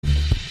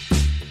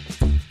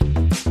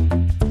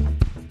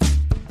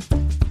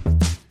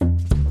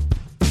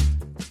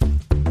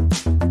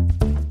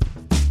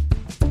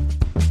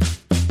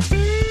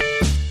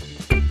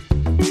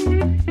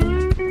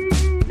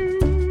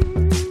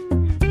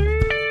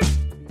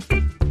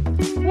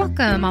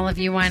Welcome, all of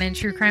you wine and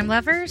true crime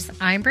lovers.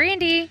 I'm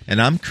Brandy.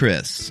 And I'm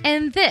Chris.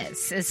 And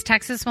this is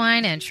Texas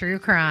Wine and True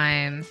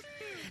Crime.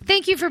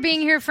 Thank you for being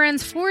here,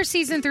 friends, for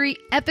Season 3,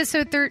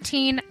 Episode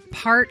 13,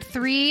 Part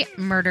 3,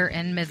 Murder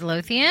in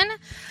Midlothian.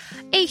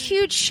 A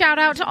huge shout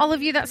out to all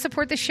of you that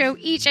support the show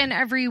each and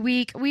every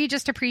week. We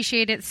just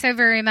appreciate it so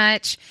very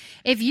much.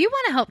 If you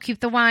want to help keep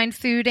the wine,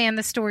 food, and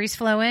the stories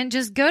flowing,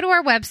 just go to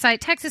our website,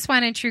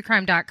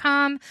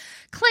 texaswineandtruecrime.com.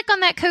 Click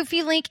on that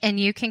Ko-fi link, and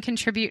you can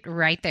contribute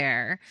right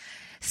there.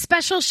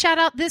 Special shout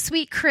out this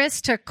week, Chris,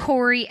 to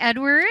Corey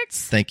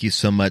Edwards. Thank you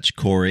so much,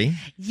 Corey.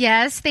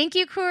 Yes, thank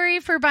you,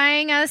 Corey, for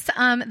buying us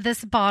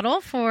this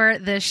bottle for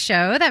this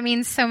show. That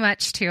means so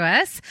much to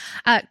us.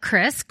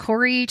 Chris,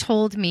 Corey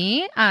told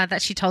me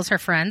that she tells her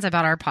friends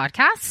about our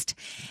podcast.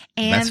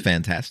 And that's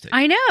fantastic.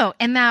 I know.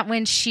 And that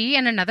when she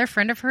and another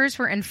friend of hers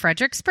were in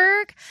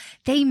Fredericksburg,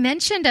 they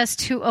mentioned us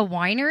to a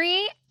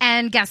winery.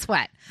 And guess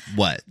what?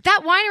 What?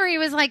 That winery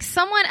was like,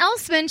 someone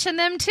else mentioned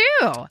them too.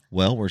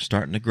 Well, we're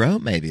starting to grow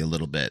maybe a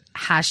little bit.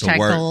 Hashtag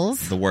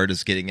goals. The word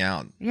is getting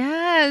out.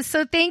 Yeah.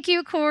 So thank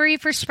you, Corey,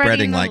 for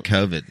spreading like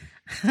COVID.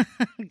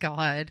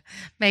 God,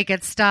 make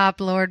it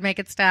stop, Lord, make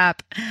it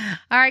stop.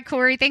 All right,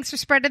 Corey, thanks for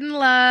spreading the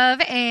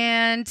love.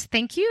 And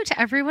thank you to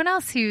everyone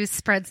else who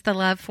spreads the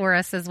love for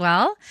us as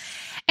well.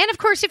 And of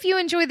course, if you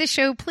enjoy the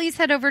show, please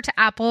head over to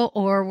Apple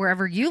or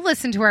wherever you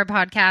listen to our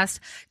podcast.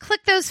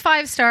 Click those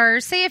 5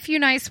 stars, say a few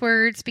nice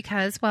words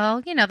because,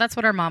 well, you know, that's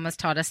what our mamas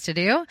taught us to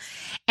do.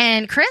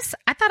 And Chris,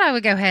 I thought I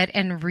would go ahead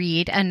and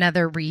read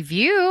another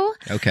review.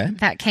 Okay.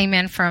 That came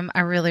in from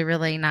a really,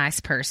 really nice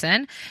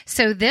person.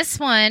 So this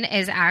one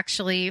is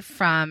actually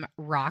from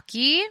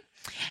Rocky.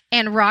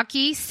 And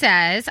Rocky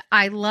says,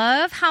 I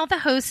love how the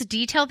hosts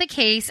detail the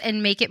case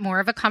and make it more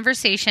of a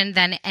conversation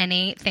than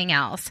anything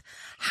else.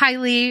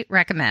 Highly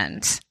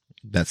recommend.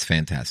 That's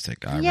fantastic.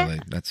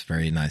 That's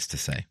very nice to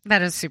say.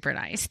 That is super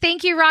nice.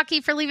 Thank you,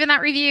 Rocky, for leaving that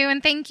review.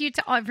 And thank you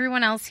to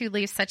everyone else who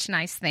leaves such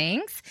nice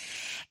things.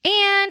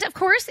 And of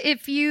course,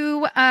 if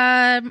you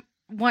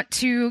want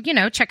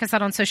to, check us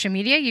out on social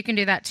media, you can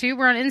do that too.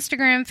 We're on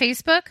Instagram,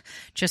 Facebook.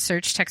 Just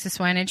search Texas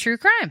Wine and True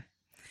Crime.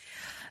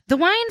 The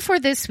wine for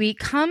this week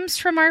comes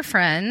from our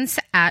friends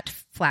at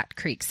Flat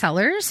Creek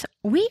Cellars.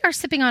 We are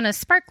sipping on a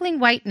sparkling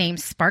white named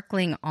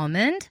Sparkling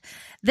Almond.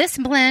 This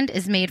blend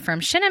is made from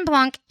Chenin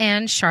Blanc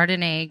and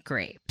Chardonnay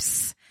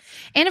grapes.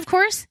 And of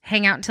course,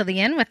 hang out until the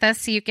end with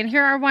us so you can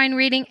hear our wine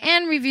rating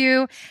and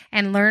review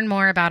and learn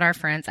more about our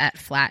friends at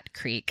Flat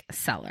Creek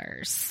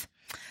Cellars.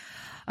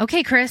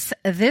 Okay, Chris,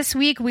 this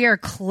week we are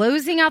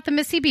closing out the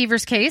Missy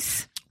Bevers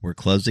case. We're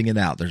closing it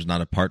out. There's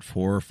not a part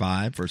 4 or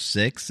 5 or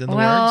 6 in the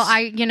works.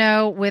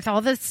 Well, with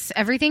all this,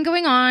 everything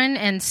going on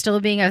and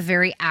still being a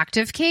very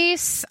active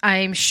case,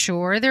 I'm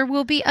sure there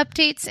will be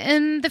updates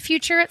in the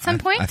future at some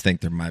point. I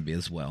think there might be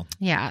as well.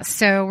 Yeah.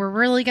 So we're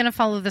really going to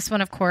follow this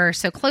one, of course.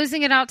 So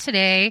closing it out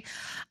today.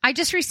 I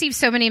just received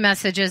so many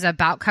messages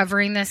about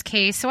covering this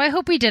case. So I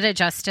hope we did it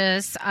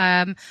justice.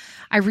 I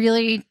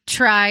really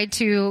tried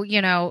to,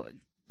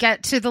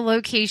 get to the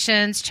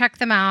locations, check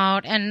them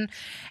out. And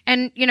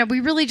we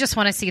really just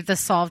want to see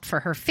this solved for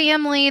her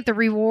family. The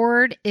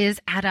reward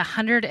is at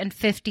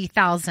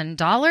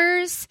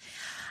 $150,000.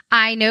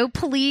 I know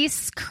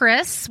police,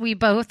 Chris, we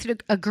both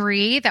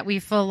agree that we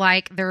feel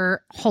like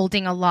they're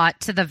holding a lot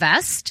to the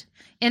vest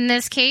in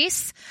this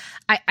case.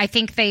 I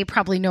think they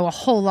probably know a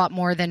whole lot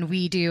more than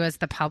we do as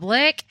the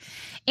public.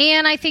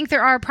 And I think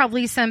there are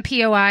probably some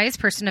POIs,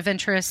 person of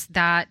interest,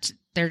 that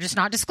they're just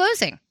not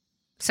disclosing.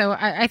 So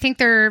I think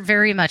they're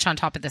very much on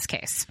top of this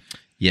case.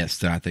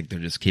 Yes, I think they're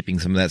just keeping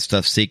some of that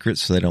stuff secret,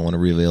 so they don't want to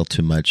reveal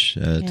too much to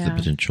the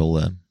potential.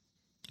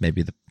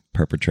 Maybe the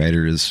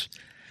perpetrator is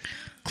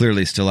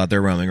clearly still out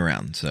there roaming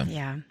around. So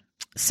yeah.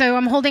 So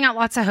I'm holding out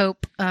lots of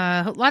hope,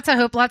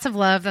 lots of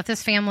love that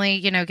this family,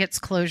 gets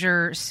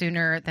closure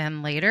sooner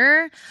than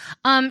later.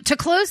 To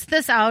close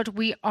this out,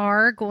 we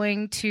are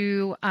going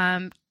to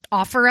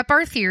offer up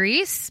our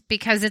theories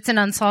because it's an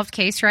unsolved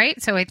case,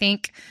 right? So I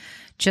think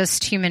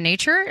just human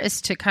nature is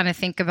to kind of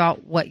think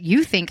about what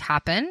you think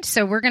happened.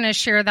 So we're going to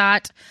share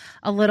that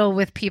a little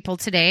with people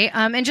today.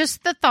 And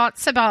just the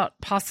thoughts about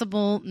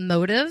possible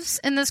motives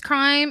in this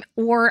crime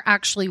or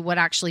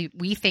what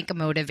we think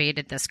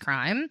motivated this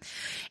crime.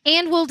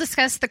 And we'll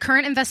discuss the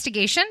current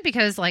investigation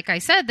because, like I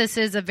said, this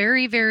is a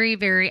very, very,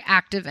 very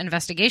active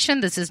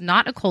investigation. This is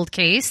not a cold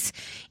case,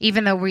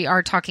 even though we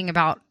are talking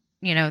about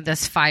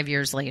this 5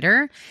 years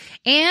later.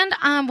 And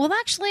we'll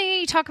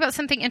actually talk about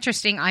something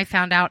interesting I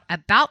found out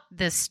about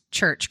this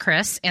church,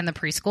 Chris, and the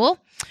preschool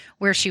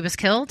where she was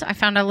killed. I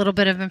found a little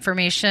bit of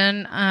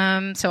information,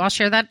 so I'll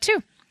share that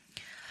too.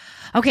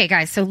 Okay,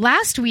 guys, so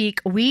last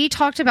week we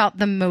talked about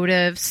the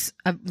motives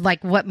of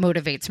what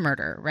motivates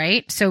murder,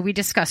 right? So we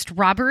discussed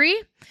robbery.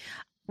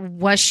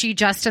 Was she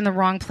just in the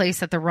wrong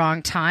place at the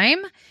wrong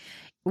time?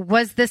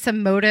 Was this a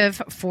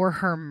motive for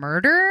her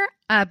murder?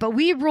 But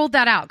we ruled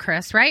that out,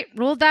 Chris, right?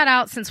 Ruled that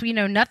out since we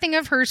know nothing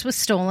of hers was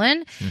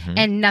stolen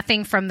and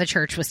nothing from the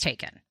church was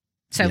taken.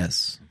 So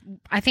yes.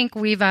 I think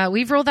we've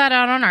ruled that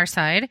out on our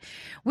side.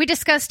 We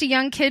discussed a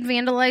young kid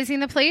vandalizing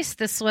the place.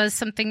 This was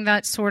something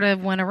that sort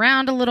of went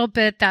around a little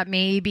bit, that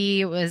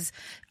maybe it was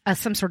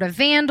some sort of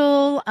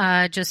vandal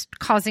just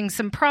causing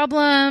some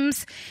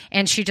problems,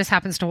 and she just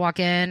happens to walk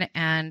in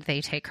and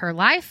they take her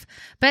life.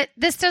 But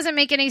this doesn't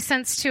make any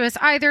sense to us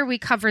either. We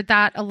covered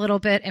that a little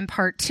bit in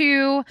part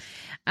 2.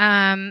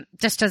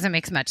 Just doesn't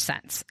make much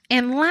sense.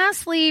 And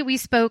lastly, we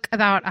spoke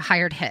about a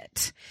hired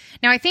hit.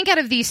 Now, I think out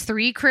of these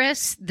 3,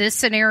 Chris, this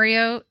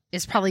scenario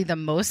is probably the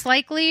most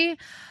likely.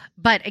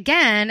 But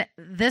again,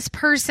 this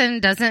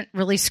person doesn't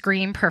really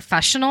scream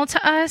professional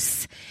to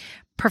us.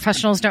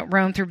 Professionals don't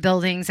roam through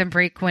buildings and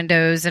break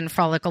windows and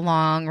frolic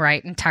along,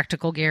 right, in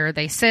tactical gear.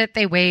 They sit,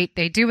 they wait,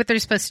 they do what they're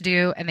supposed to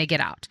do, and they get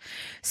out.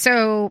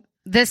 So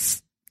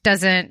this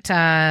doesn't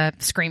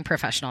scream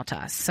professional to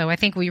us. So I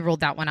think we ruled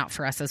that one out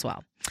for us as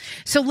well.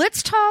 So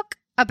let's talk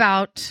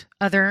about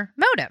other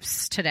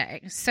motives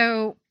today.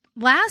 So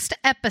last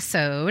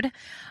episode,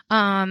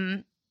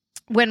 when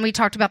we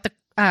talked about the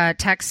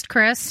text,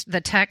 Chris, the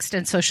text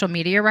and social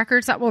media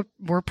records that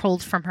were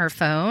pulled from her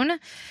phone,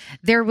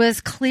 there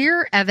was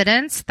clear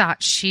evidence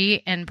that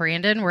she and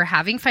Brandon were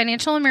having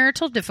financial and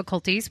marital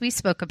difficulties. We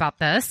spoke about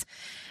this.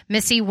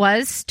 Missy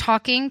was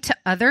talking to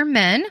other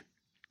men,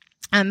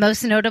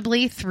 most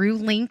notably through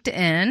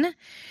LinkedIn.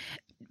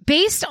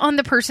 Based on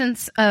the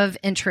persons of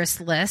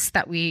interest list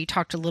that we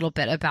talked a little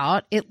bit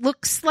about, it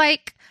looks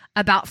like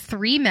about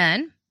 3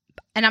 men,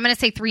 and I'm going to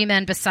say 3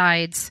 men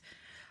besides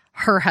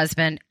her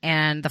husband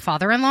and the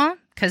father-in-law,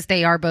 because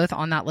they are both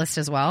on that list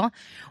as well.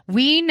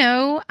 We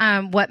know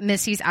what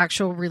Missy's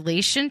actual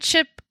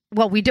relationship.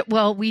 We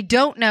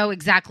don't know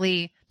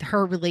exactly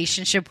her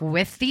relationship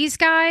with these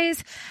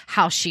guys,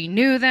 how she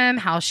knew them,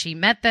 how she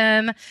met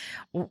them.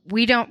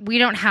 We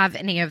don't have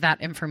any of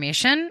that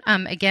information.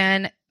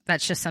 Again,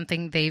 that's just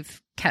something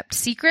they've kept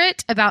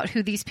secret about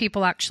who these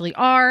people actually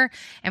are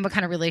and what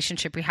kind of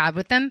relationship we had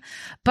with them.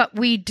 But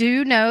we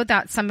do know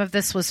that some of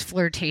this was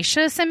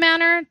flirtatious in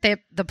manner.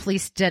 The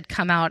police did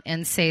come out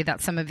and say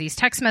that some of these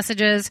text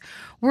messages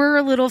were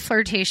a little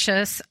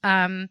flirtatious.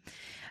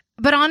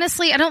 But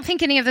honestly, I don't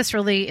think any of this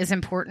really is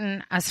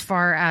important as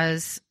far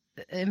as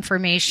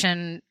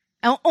information.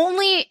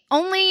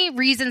 Only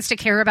reasons to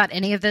care about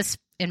any of this,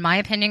 in my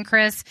opinion,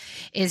 Chris,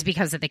 is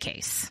because of the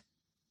case.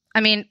 I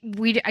mean,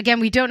 we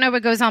don't know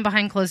what goes on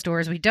behind closed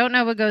doors. We don't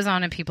know what goes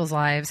on in people's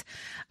lives.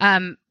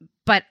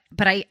 But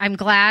I'm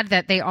glad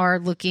that they are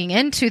looking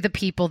into the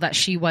people that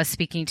she was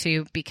speaking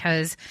to,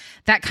 because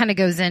that kind of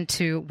goes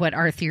into what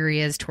our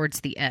theory is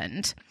towards the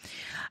end.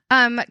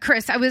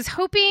 Chris, I was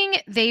hoping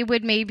they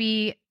would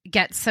maybe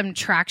get some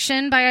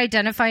traction by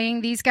identifying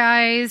these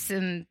guys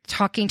and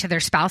talking to their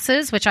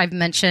spouses, which I've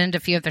mentioned a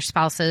few of their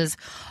spouses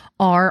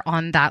are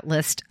on that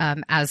list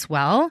as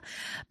well.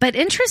 But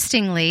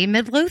interestingly,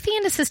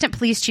 Midlothian Assistant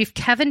Police Chief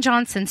Kevin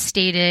Johnson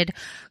stated,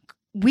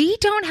 "We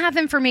don't have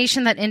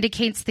information that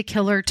indicates the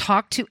killer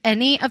talked to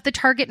any of the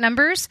target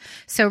numbers."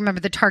 So remember,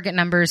 the target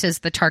numbers is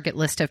the target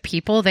list of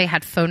people. They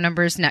had phone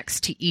numbers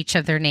next to each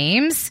of their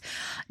names.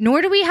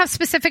 Nor do we have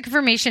specific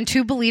information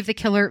to believe the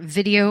killer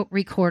video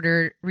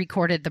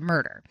recorded the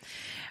murder.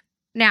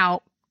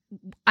 Now,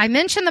 I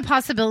mentioned the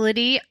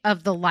possibility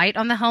of the light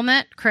on the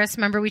helmet. Chris,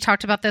 remember we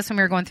talked about this when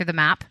we were going through the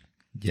map?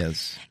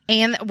 Yes.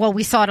 And, well,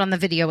 we saw it on the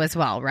video as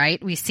well,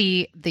 right? We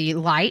see the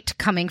light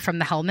coming from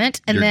the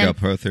helmet. And Your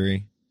GoPro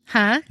theory?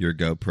 Huh? Your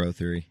GoPro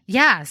theory?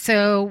 Yeah.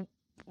 So,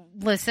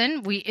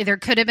 listen, there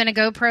could have been a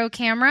GoPro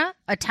camera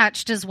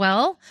attached as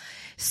well.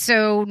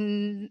 So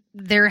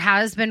there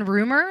has been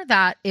rumor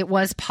that it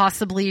was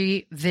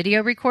possibly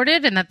video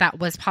recorded and that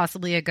was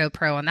possibly a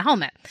GoPro on the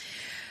helmet.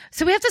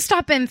 So we have to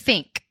stop and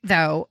think,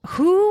 though,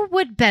 who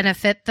would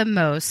benefit the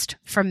most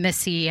from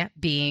Missy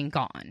being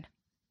gone?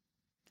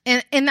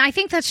 And I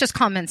think that's just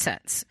common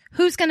sense.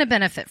 Who's going to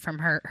benefit from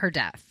her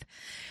death?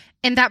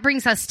 And that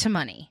brings us to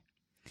money.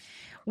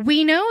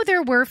 We know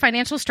there were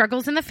financial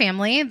struggles in the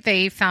family.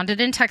 They found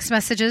it in text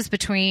messages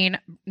between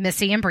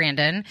Missy and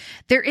Brandon.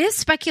 There is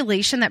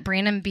speculation that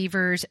Brandon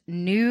Bevers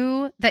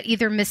knew that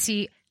either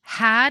Missy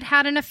had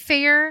an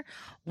affair,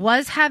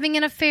 was having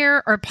an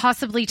affair, or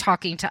possibly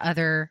talking to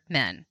other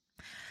men.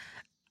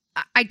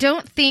 I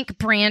don't think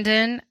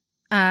Brandon,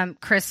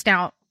 Chris,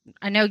 now,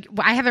 I know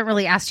I haven't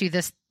really asked you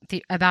this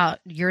about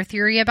your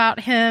theory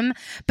about him,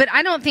 but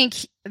I don't think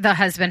the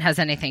husband has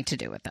anything to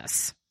do with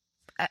this.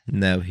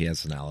 No, he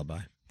has an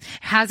alibi.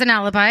 Has an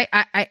alibi.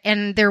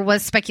 And there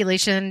was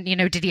speculation,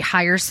 did he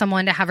hire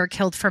someone to have her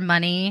killed for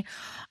money,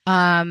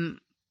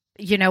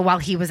 while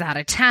he was out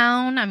of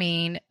town? I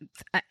mean,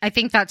 I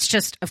think that's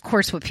just, of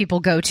course, what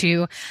people go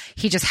to.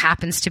 He just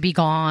happens to be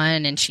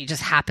gone and she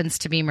just happens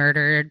to be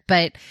murdered.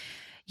 But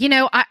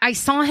I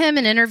saw him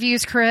in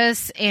interviews,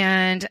 Chris,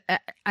 and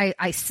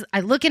I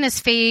look in his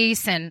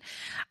face and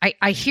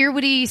I hear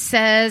what he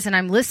says and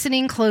I'm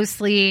listening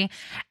closely.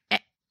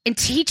 And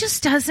he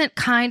just doesn't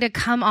kind of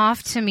come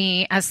off to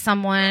me as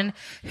someone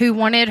who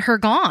wanted her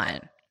gone.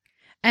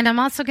 And I'm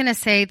also going to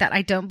say that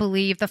I don't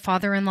believe the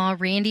father-in-law,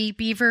 Randy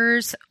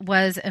Bevers,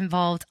 was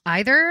involved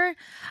either.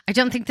 I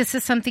don't think this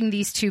is something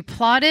these two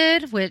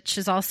plotted, which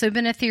has also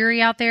been a theory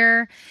out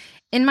there.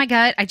 In my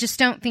gut, I just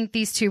don't think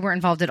these two were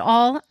involved at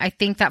all. I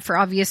think that for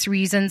obvious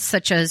reasons,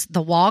 such as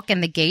the walk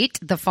and the gait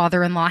the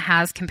father-in-law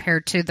has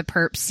compared to the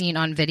perp seen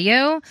on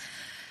video.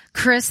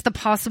 Chris, the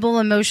possible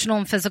emotional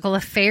and physical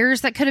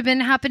affairs that could have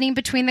been happening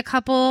between the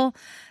couple.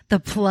 The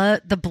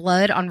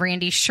blood on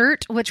Randy's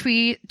shirt, which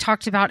we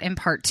talked about in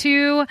part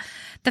 2.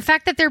 The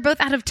fact that they're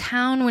both out of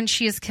town when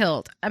she is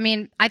killed. I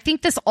mean, I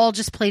think this all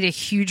just played a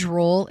huge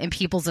role in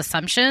people's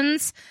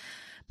assumptions.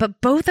 But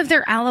both of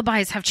their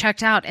alibis have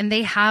checked out and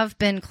they have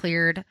been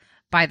cleared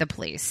by the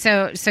police.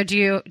 So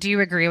do you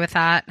agree with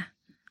that?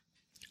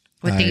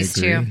 With these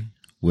two?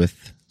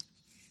 With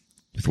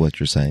what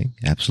you're saying.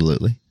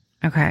 Absolutely.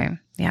 Okay.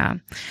 Yeah.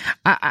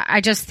 I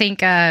just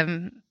think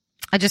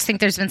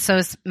there's been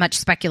so much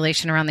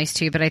speculation around these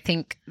two, but I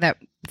think that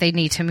they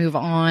need to move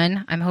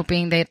on. I'm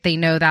hoping that they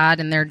know that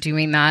and they're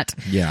doing that.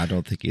 Yeah, I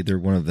don't think either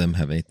one of them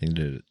have anything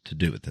to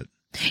do with it.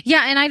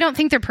 Yeah, and I don't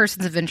think they're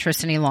persons of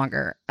interest any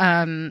longer.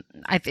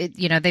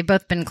 They've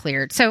both been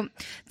cleared. So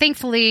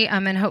thankfully,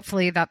 and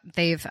hopefully that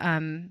they've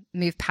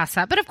moved past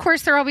that. But of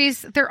course, they're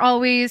always,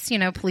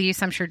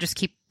 police, I'm sure, just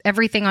keep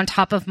everything on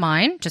top of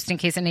mind, just in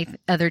case any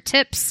other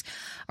tips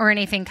or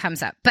anything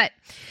comes up. But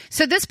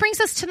so this brings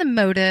us to the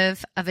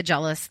motive of a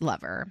jealous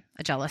lover,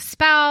 a jealous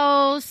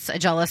spouse, a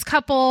jealous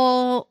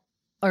couple,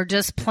 or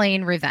just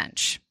plain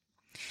revenge.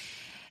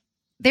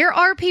 There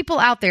are people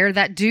out there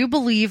that do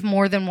believe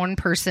more than one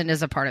person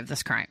is a part of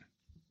this crime.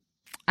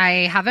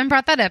 I haven't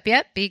brought that up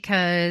yet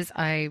because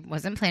I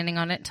wasn't planning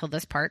on it until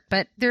this part,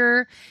 but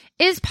there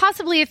is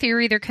possibly a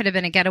theory there could have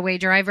been a getaway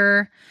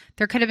driver.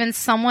 There could have been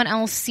someone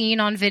else seen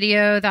on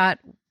video that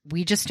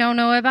we just don't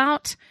know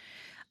about.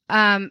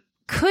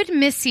 Could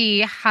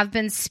Missy have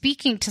been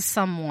speaking to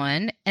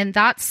someone and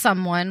that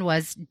someone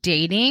was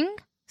dating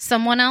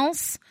someone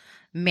else,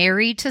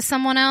 married to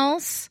someone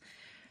else,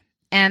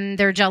 and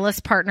their jealous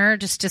partner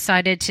just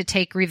decided to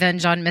take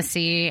revenge on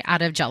Missy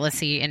out of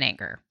jealousy and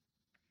anger?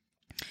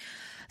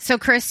 So,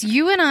 Chris,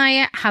 you and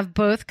I have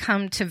both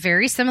come to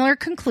very similar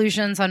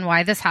conclusions on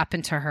why this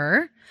happened to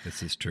her.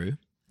 This is true.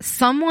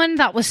 Someone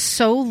that was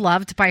so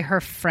loved by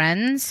her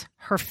friends,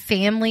 her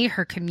family,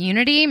 her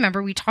community.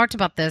 Remember, we talked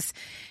about this.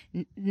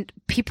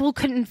 People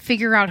couldn't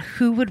figure out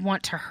who would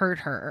want to hurt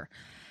her.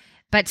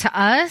 But to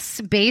us,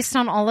 based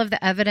on all of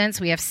the evidence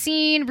we have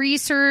seen,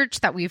 research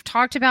that we've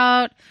talked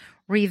about,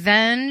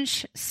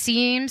 revenge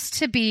seems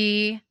to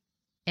be,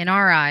 in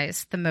our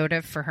eyes, the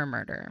motive for her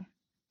murder.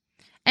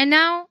 And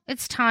now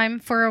it's time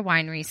for a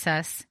wine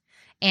recess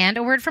and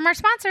a word from our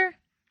sponsor.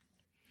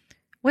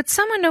 Would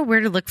someone know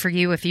where to look for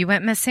you if you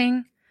went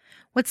missing?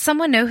 Would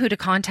someone know who to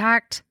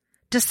contact?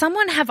 Does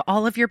someone have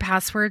all of your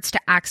passwords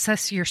to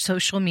access your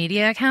social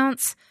media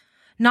accounts?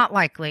 Not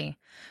likely.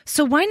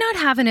 So why not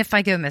have an If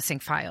I Go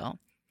Missing file?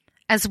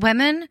 As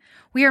women,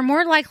 we are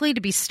more likely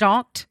to be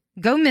stalked,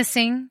 go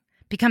missing,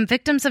 become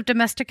victims of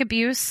domestic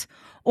abuse,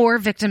 or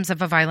victims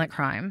of a violent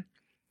crime.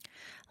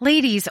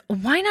 Ladies,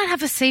 why not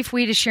have a safe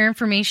way to share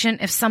information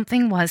if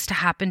something was to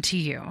happen to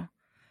you?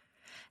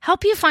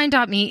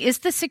 HelpYouFind.me is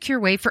the secure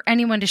way for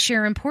anyone to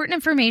share important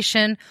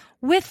information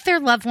with their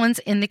loved ones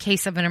in the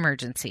case of an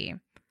emergency.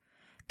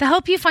 The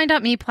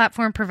HelpYouFind.me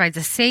platform provides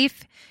a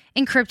safe,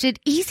 encrypted,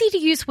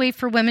 easy-to-use way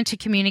for women to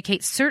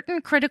communicate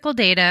certain critical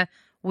data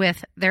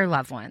with their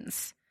loved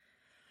ones.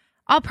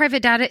 All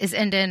private data is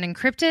end-to-end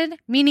encrypted,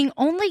 meaning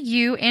only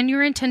you and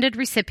your intended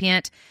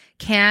recipient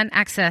can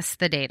access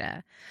the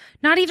data.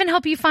 Not even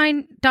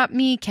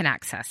HelpYouFind.me can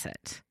access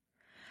it.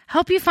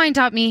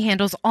 HelpYouFind.me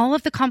handles all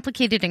of the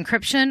complicated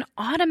encryption,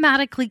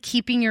 automatically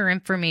keeping your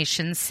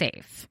information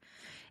safe.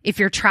 If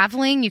you're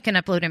traveling, you can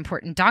upload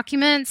important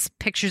documents,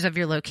 pictures of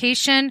your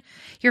location,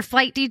 your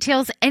flight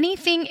details,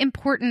 anything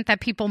important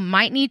that people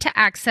might need to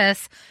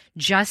access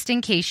just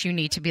in case you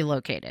need to be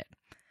located.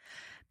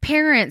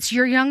 Parents,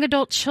 your young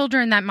adult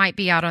children that might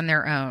be out on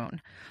their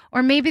own,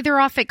 or maybe they're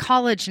off at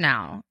college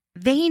now,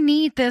 they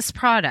need this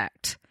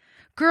product.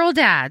 Girl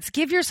dads,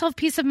 give yourself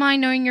peace of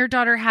mind knowing your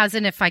daughter has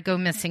an If I Go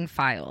Missing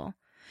file.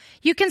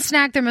 You can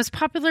snag their most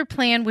popular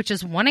plan, which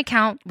is one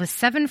account with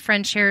 7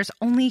 friend shares,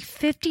 only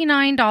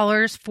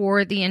 $59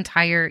 for the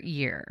entire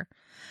year.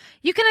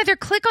 You can either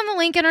click on the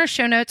link in our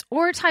show notes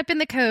or type in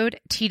the code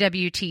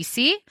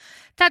TWTC.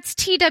 That's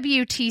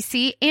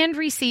TWTC and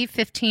receive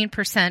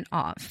 15%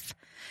 off.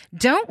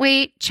 Don't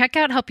wait. Check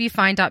out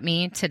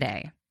HelpYouFind.me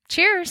today.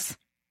 Cheers.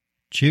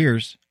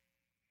 Cheers.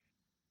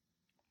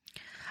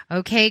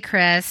 Okay,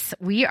 Chris,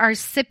 we are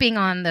sipping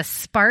on the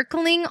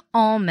sparkling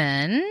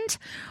almond,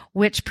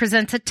 which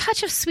presents a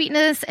touch of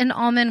sweetness and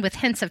almond with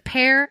hints of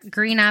pear,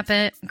 green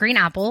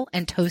apple,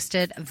 and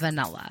toasted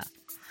vanilla.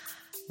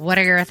 What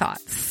are your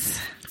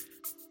thoughts?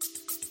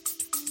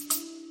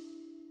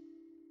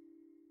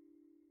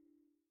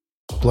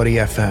 Bloody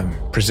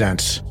FM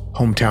presents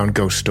Hometown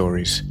Ghost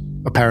Stories,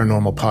 a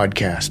paranormal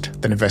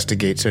podcast that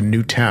investigates a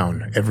new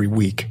town every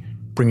week,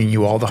 bringing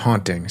you all the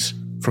hauntings,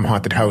 From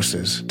haunted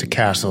houses to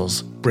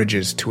castles,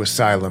 bridges to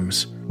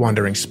asylums,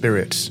 wandering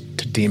spirits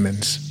to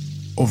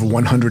demons. Over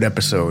 100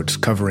 episodes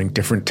covering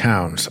different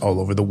towns all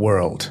over the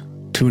world.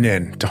 Tune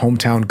in to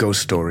Hometown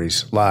Ghost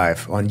Stories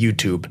live on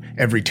YouTube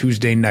every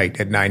Tuesday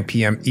night at 9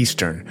 p.m.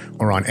 Eastern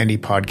or on any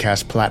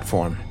podcast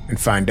platform and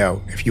find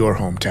out if your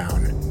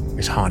hometown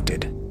is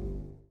haunted.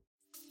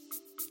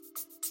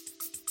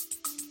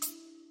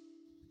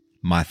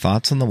 My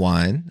thoughts on the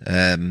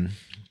wine.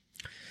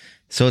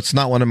 So it's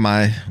not one of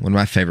my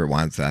favorite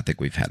wines that I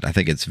think we've had. I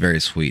think it's very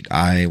sweet.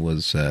 I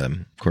was,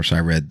 of course, I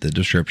read the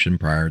description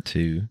prior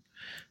to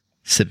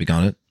sipping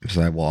on it, as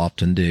I will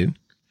often do.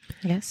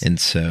 Yes. And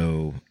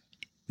so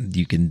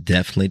you can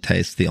definitely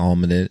taste the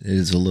almond. It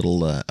is a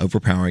little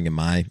overpowering in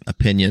my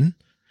opinion.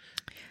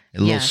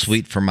 A little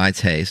sweet for my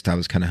taste. I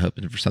was kind of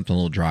hoping for something a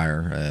little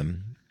drier.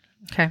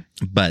 Okay.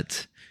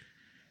 But,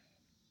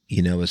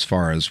 you know, as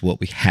far as what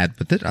we had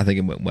with it, I think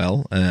it went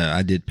well.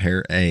 I did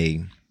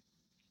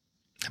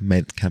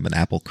made kind of an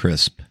apple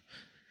crisp,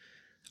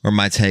 or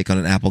my take on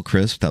an apple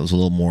crisp that was a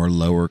little more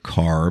lower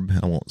carb.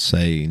 I won't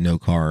say no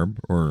carb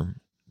or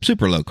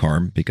super low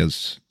carb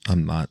because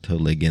I'm not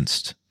totally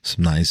against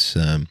some nice,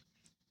 we're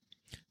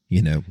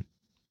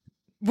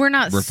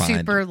not refined,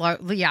 super low.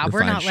 Yeah,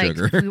 we're not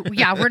sugar.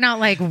 like we're not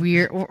like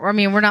weird. I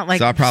mean, we're not like.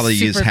 So I'll probably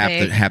use super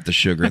half the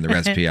sugar in the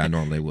recipe I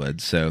normally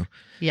would. So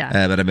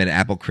yeah, but I made an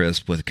apple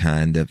crisp with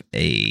kind of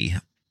a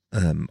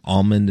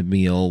almond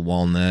meal,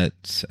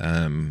 walnut.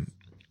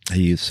 I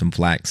used some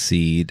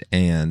flaxseed,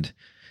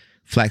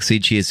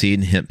 chia seed,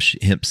 and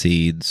hemp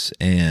seeds,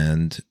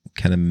 and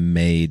kind of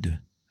made.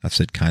 I've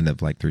said kind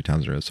of like 3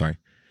 times in a row. Sorry.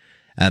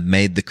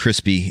 Made the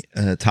crispy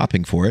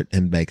topping for it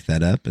and baked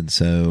that up, and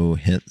so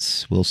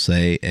hence we'll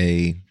say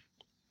a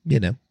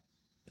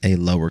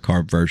lower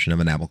carb version of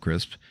an apple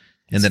crisp.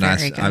 And then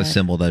I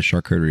assembled a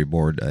charcuterie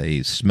board,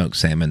 a smoked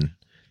salmon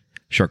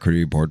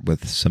charcuterie board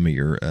with some of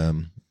your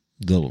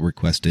little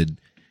requested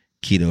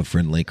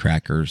keto-friendly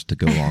crackers to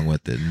go along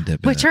with it, and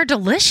dip which are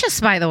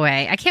delicious, by the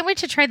way. I can't wait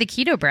to try the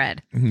keto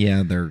bread.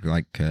 Yeah, they're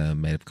like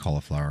made of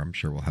cauliflower. I'm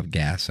sure we'll have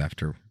gas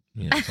after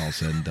it's all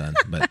said and done.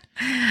 But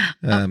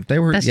they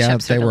were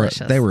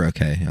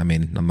okay. I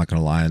mean, I'm not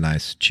gonna lie, a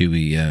nice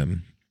chewy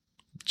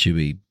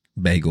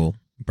bagel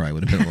probably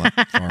would have been a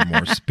lot far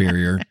more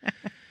superior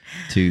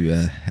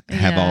to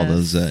have all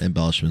those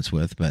embellishments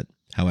with. But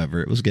however,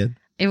 it was good.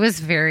 It was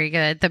very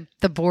good.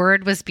 The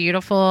board was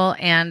beautiful,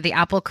 and the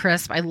apple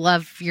crisp. I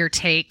love your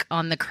take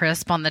on the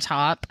crisp on the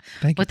top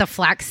with the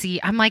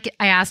flaxseed. I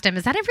asked him,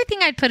 "Is that everything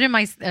I'd put in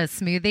my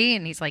smoothie?"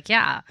 And he's like,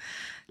 "Yeah."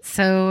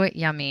 So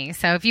yummy.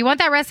 So if you want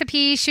that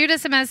recipe, shoot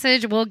us a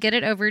message. We'll get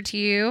it over to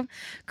you.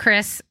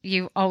 Chris,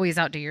 you always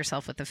outdo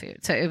yourself with the food.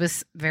 So it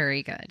was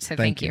very good. So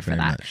thank you for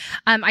that.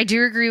 I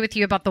do agree with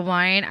you about the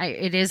wine.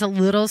 It is a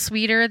little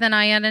sweeter than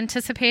I had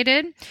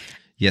anticipated.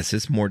 Yes,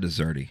 it's more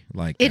desserty.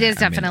 Like it is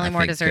definitely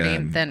more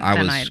desserty than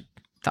I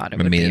thought it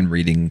would be. In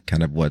reading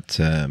kind of what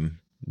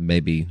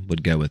maybe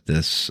would go with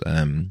this.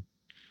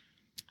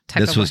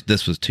 This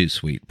was too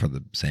sweet for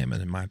the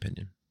salmon, in my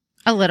opinion.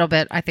 A little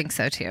bit, I think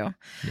so too.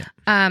 Yeah.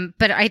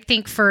 But I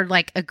think for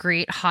like a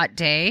great hot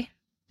day,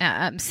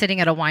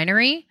 sitting at a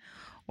winery,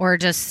 or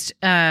just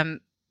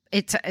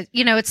it's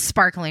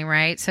sparkling,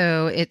 right?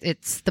 So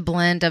it's the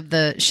blend of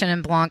the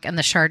Chenin Blanc and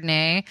the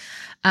Chardonnay.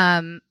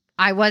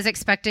 I was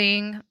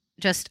expecting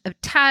just a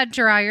tad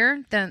drier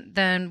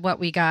than what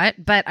we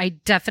got, but I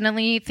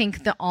definitely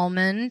think the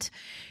almond,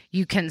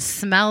 you can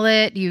smell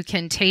it, you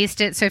can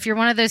taste it. So if you're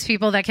one of those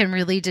people that can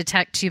really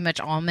detect too much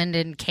almond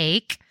in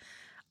cake,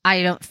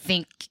 I don't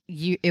think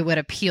it would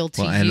appeal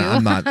to you. And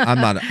I'm not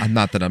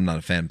that I'm not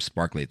a fan of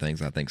sparkly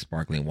things. I think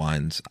sparkling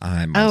wines.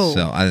 I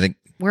think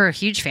we're a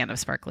huge fan of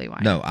sparkly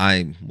wine. No,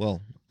 I'm not.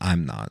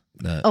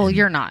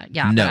 You're not.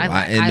 Yeah. No,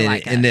 I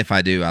like it. And if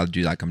I do, I'll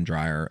do like them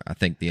drier. I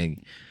think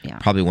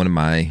probably one of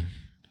my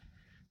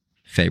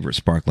favorite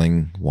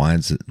sparkling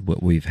wines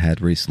what we've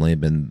had recently have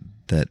been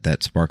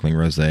that sparkling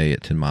rosé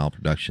at 10 Mile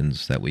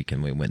Productions that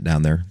weekend we went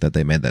down there, that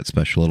they made that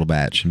special little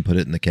batch and put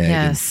it in the keg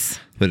and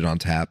put it on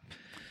tap.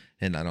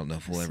 And I don't know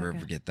if we'll ever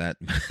forget that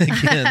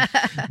again.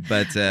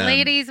 But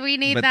ladies, we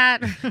need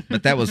that.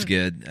 But that was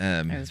good.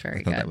 It was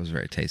very good. That was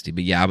very tasty.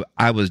 But yeah,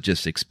 I was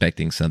just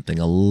expecting something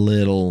a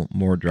little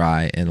more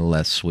dry and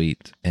less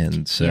sweet,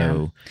 and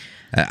so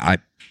I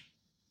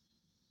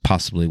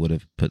possibly would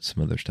have put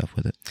some other stuff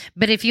with it.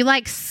 But if you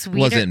like sweet,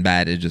 wasn't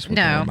bad. It just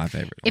wasn't one of my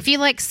favorite ones. If you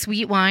like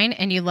sweet wine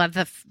and you love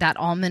that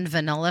almond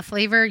vanilla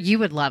flavor, you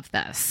would love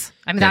this.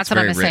 I mean, that's what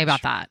I'm going to say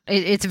about that.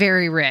 It's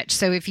very rich.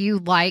 So if you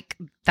like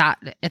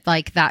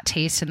that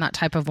taste and that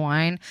type of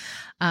wine,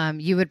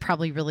 you would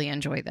probably really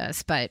enjoy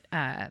this. But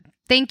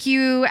thank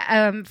you,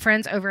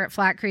 friends over at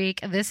Flat Creek.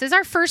 This is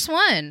our first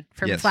one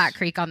from Flat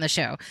Creek on the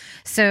show.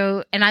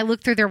 So, and I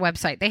looked through their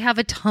website. They have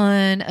a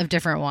ton of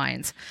different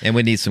wines. And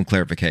we need some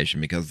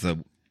clarification because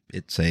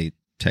it's a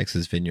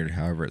Texas vineyard,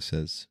 however it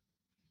says.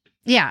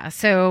 Yeah,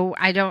 so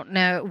I don't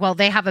know. Well,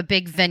 they have a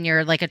big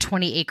vineyard, like a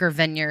 20-acre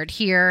vineyard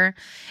here.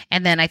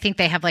 And then I think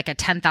they have like a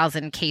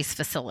 10,000 case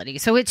facility.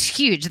 So it's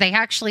huge. They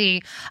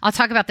actually, I'll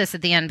talk about this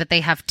at the end, but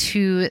they have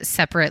 2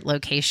 separate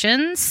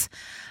locations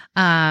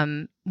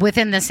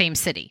within the same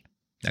city.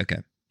 Okay.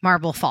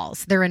 Marble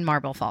Falls. They're in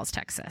Marble Falls,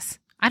 Texas.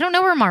 I don't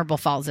know where Marble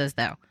Falls is,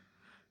 though.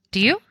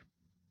 Do you?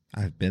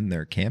 I've been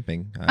there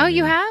camping.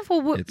 You have?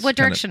 Well, what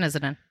direction is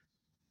it in?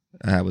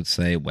 I would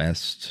say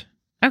west.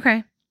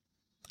 Okay.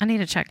 I need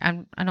to check.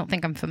 I don't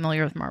think I'm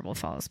familiar with Marble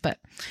Falls, but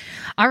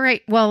all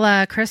right.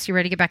 Well, Chris, you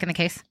ready to get back in the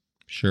case?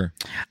 Sure.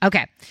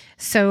 Okay.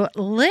 So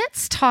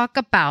let's talk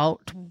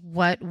about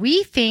what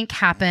we think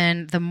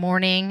happened the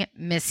morning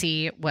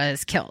Missy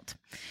was killed.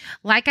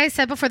 Like I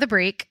said before the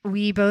break,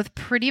 we both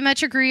pretty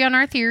much agree on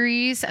our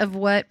theories of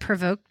what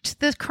provoked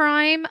the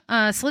crime.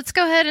 So let's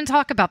go ahead and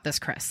talk about this,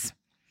 Chris.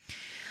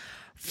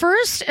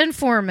 First and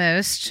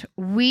foremost,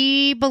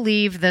 we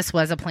believe this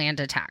was a planned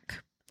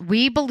attack.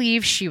 We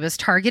believe she was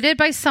targeted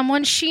by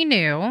someone she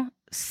knew,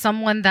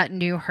 someone that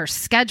knew her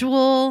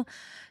schedule,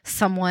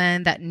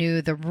 someone that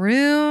knew the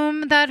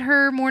room that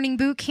her morning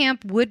boot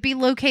camp would be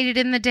located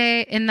in that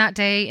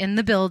day in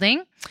the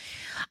building.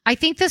 I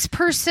think this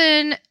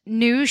person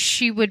knew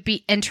she would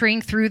be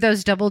entering through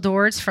those double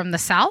doors from the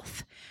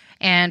south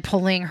and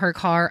pulling her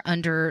car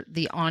under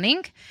the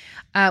awning,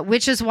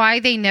 which is why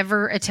they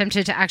never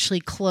attempted to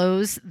actually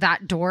close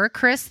that door,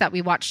 Chris, that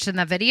we watched in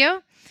the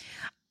video.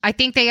 I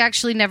think they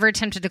actually never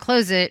attempted to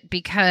close it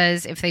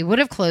because if they would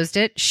have closed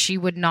it, she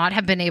would not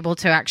have been able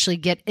to actually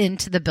get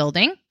into the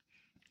building.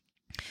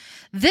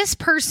 This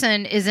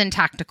person is in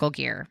tactical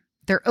gear.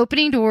 They're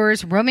opening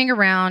doors, roaming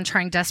around,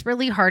 trying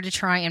desperately hard to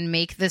try and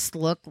make this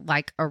look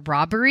like a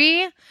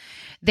robbery.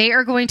 They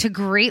are going to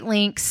great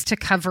lengths to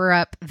cover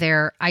up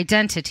their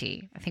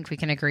identity. I think we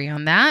can agree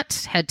on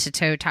that. Head to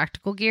toe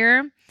tactical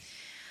gear.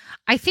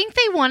 I think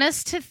they want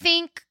us to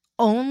think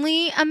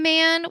only a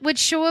man would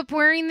show up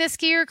wearing this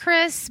gear,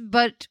 Chris,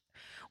 but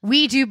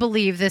we do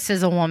believe this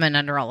is a woman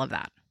under all of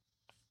that.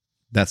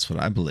 That's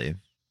what I believe.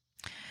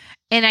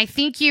 And I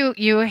think you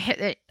hit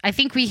it. I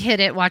think we hit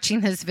it watching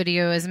this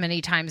video as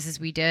many times as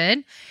we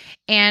did.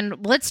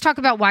 And let's talk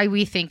about why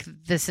we think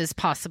this is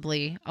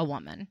possibly a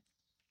woman.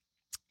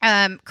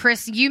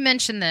 Chris, you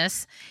mentioned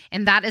this,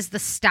 and that is the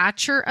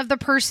stature of the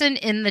person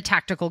in the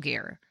tactical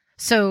gear.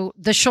 So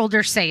the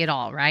shoulders say it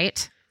all,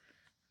 right?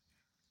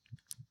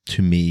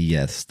 To me,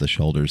 yes, the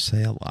shoulders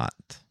say a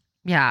lot.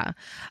 Yeah.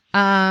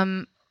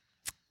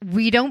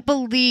 We don't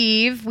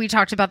believe, we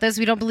talked about this,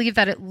 we don't believe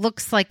that it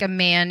looks like a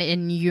man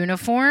in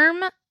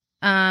uniform.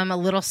 A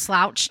little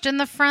slouched in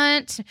the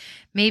front,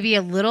 maybe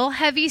a little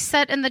heavy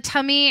set in the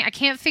tummy. I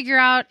can't figure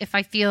out if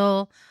I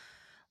feel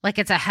like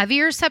it's a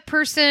heavier set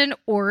person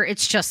or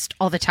it's just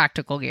all the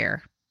tactical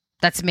gear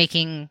that's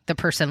making the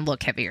person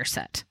look heavier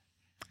set.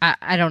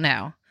 I don't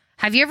know.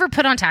 Have you ever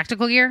put on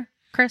tactical gear,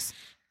 Chris?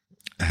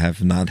 I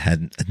have not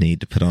had a need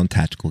to put on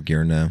tactical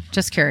gear, no.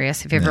 Just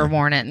curious if you've ever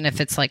worn it and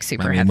if it's like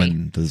super heavy.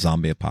 When the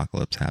zombie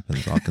apocalypse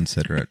happens, I'll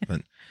consider it.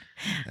 But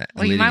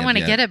well, you might want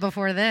to get it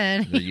before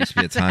then. There used to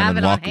be a time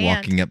when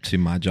walking up to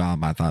my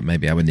job, I thought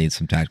maybe I would need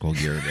some tactical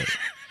gear.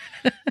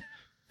 But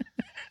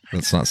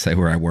let's not say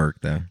where I work,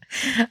 though.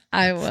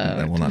 I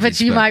won't. But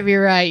you might be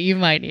right. You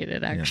might need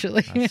it,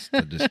 actually. Yeah,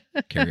 I just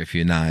carry a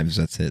few knives.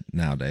 That's it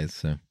nowadays.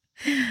 So.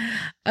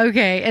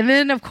 Okay. And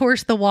then, of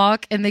course, the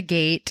walk and the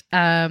gait,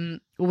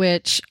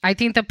 which I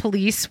think the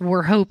police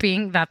were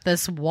hoping that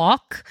this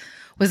walk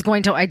was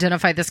going to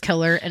identify this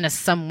killer in a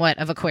somewhat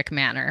of a quick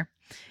manner.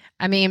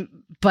 I mean,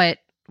 but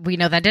we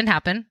know that didn't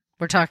happen.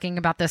 We're talking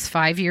about this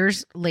 5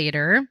 years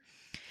later.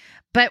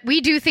 But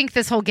we do think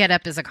this whole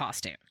getup is a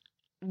costume.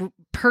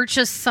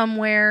 Purchased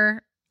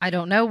somewhere. I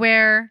don't know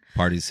where.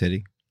 Party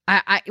City.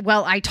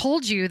 I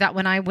told you that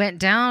when I went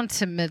down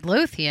to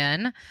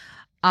Midlothian,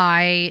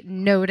 I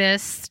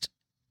noticed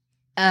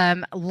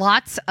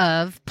lots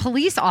of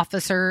police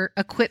officer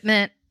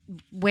equipment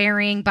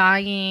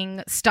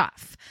buying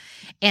stuff.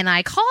 And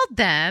I called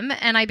them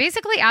and I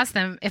basically asked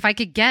them if I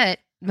could get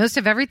most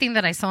of everything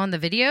that I saw in the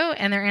video.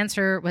 And their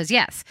answer was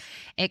yes.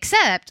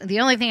 Except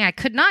the only thing I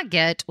could not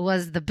get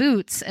was the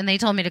boots. And they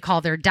told me to call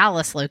their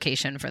Dallas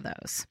location for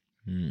those.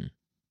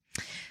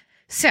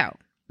 So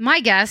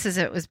my guess is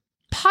it was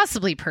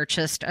possibly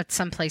purchased at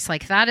some place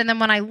like that. And then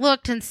when I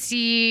looked and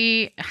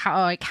see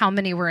how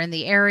many were in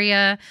the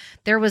area,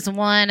 there was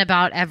one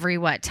about every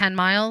 10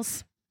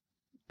 miles.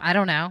 I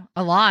don't know,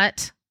 a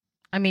lot.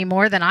 I mean,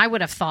 more than I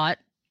would have thought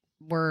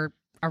were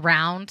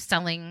around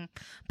selling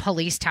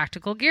police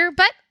tactical gear,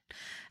 but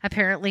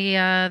apparently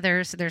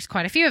there's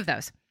quite a few of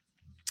those.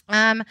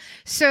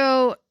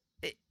 So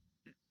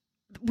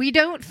we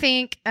don't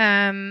think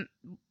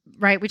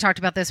right, we talked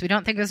about this. We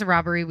don't think it was a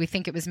robbery. We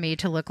think it was made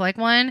to look like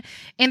one.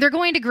 And they're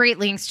going to great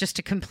lengths just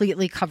to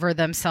completely cover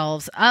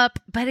themselves up.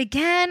 But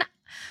again,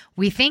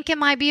 we think it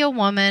might be a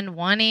woman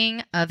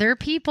wanting other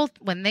people,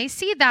 when they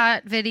see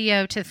that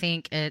video, to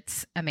think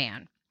it's a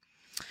man.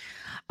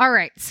 All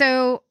right.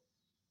 So,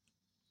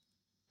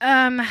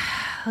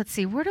 let's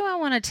see. Where do I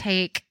want to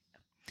take?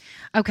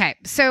 Okay,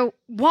 so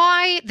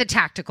why the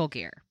tactical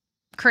gear?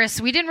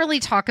 Chris, we didn't really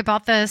talk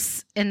about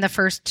this in the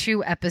first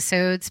 2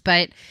 episodes,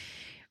 but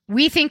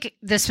we think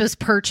this was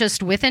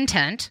purchased with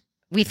intent.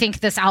 We think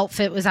this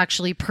outfit was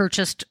actually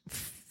purchased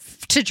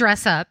to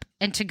dress up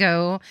and to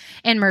go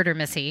and murder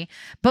Missy.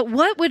 But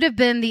what would have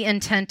been the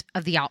intent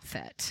of the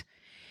outfit?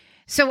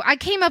 So I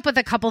came up with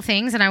a couple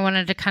things, and I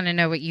wanted to kind of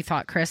know what you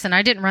thought, Chris. And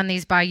I didn't run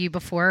these by you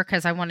before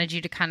because I wanted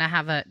you to kind of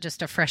have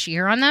just a fresh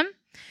ear on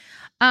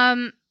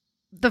them.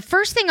 The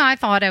first thing I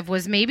thought of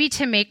was maybe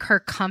to make her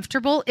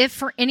comfortable if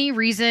for any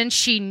reason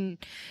she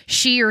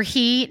or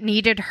he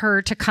needed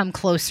her to come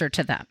closer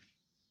to them.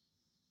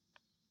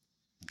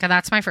 Okay,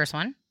 that's my first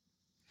one.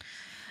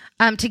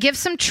 To give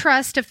some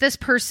trust if this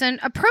person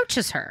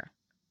approaches her.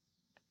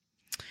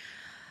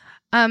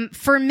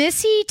 For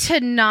Missy to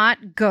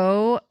not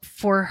go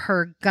for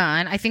her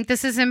gun, I think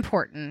this is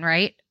important,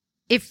 right?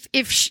 If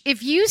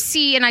you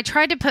see, and I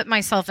tried to put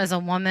myself as a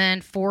woman,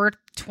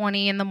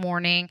 4:20 in the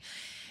morning,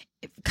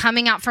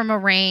 coming out from a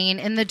rain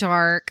in the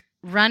dark,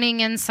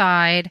 running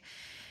inside.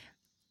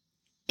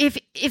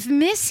 If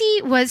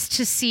Missy was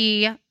to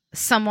see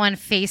someone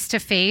face to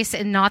face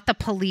and not the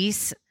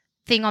police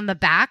thing on the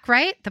back,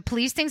 right? The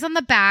police thing's on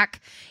the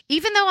back,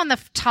 even though on the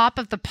top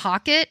of the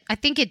pocket, I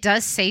think it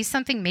does say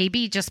something,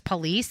 maybe just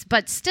police,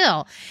 but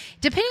still,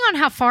 depending on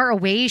how far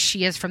away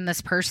she is from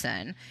this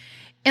person,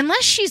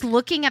 unless she's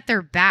looking at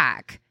their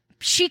back,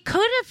 she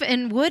could have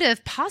and would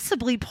have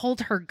possibly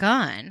pulled her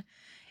gun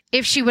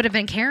if she would have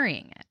been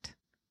carrying it.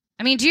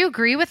 I mean, do you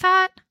agree with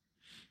that?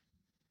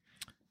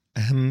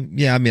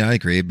 Yeah, I mean, I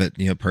agree, but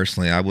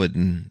personally, I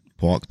wouldn't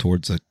walk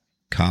towards a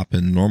cop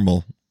in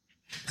normal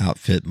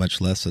outfit, much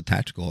less a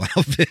tactical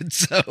outfit.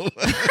 So,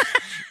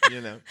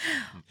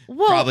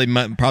 well,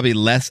 probably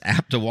less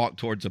apt to walk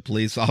towards a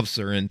police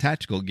officer in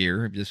tactical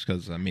gear, just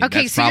because okay,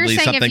 that's so probably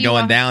something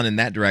going down in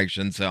that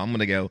direction. So I'm going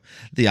to go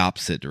the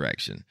opposite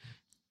direction.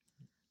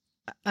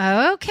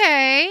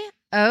 Okay.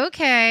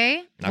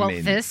 Well,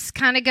 this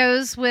kind of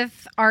goes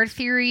with our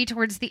theory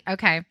towards the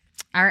okay.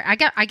 All right,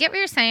 I get what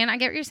you're saying.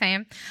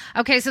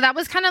 Okay, so that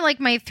was kind of like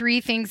my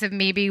 3 things of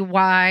maybe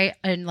why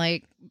and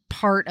like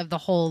part of the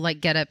whole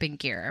like get up in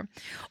gear,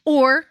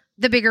 or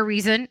the bigger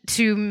reason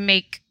to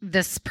make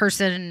this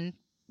person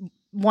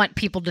want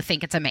people to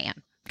think it's a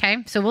man. Okay,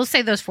 so we'll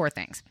say those 4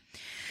 things.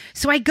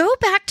 So I go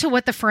back to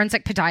what the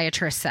forensic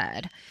podiatrist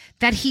said,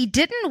 that he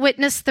didn't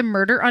witness the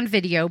murder on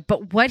video,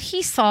 but what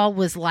he saw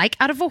was like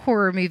out of a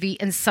horror movie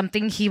and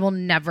something he will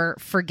never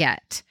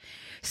forget.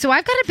 So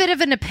I've got a bit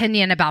of an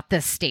opinion about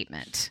this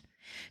statement.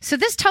 So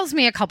this tells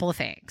me a couple of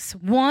things.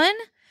 One,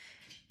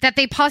 that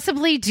they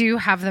possibly do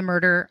have the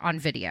murder on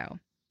video.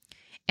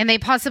 And they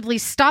possibly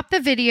stop the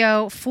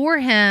video for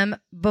him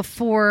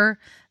before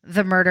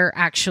the murder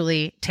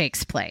actually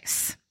takes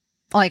place.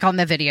 Like on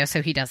the video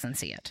so he doesn't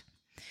see it.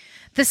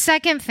 The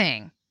second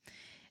thing,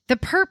 the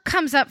perp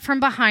comes up from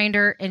behind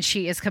her and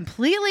she is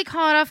completely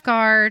caught off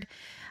guard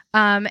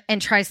and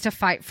tries to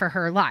fight for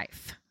her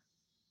life.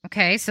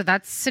 Okay, so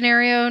that's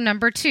scenario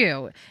number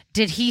 2.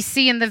 Did he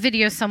see in the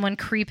video someone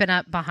creeping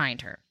up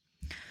behind her?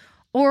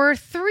 Or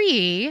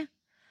 3,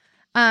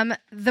 the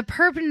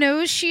perp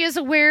knows she is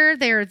aware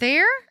they're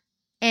there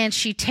and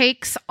she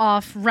takes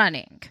off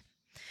running.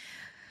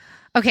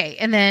 Okay,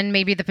 and then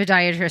maybe the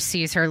podiatrist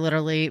sees her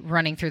literally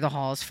running through the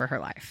halls for her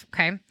life.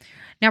 Okay,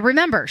 now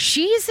remember,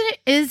 she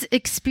is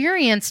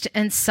experienced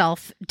in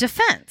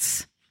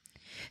self-defense.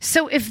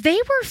 So if they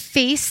were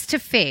face to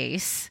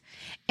face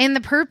and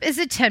the perp is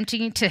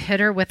attempting to hit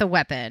her with a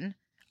weapon,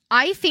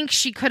 I think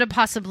she could have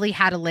possibly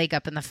had a leg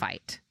up in the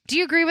fight. Do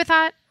you agree with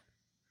that?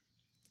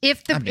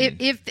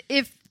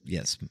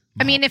 Yes,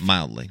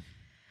 mildly.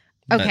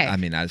 Okay.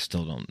 But, I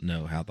still don't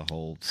know how the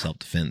whole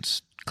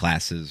self-defense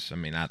classes, I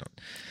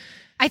don't.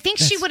 I think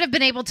she would have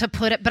been able to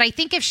put it, but I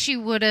think if she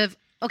would have,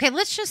 okay,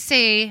 let's just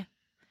say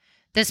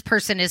this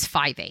person is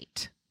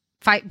 5'8".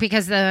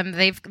 Because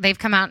they've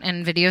come out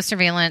and video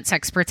surveillance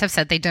experts have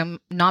said they do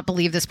not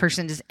believe this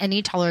person is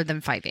any taller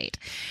than 5'8".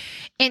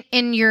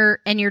 And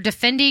you're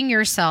defending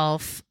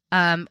yourself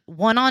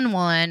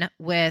one-on-one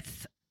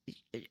with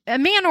a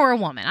man or a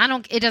woman.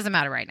 It doesn't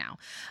matter right now.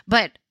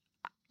 But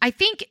I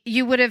think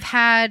you would have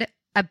had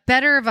a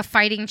better of a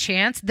fighting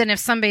chance than if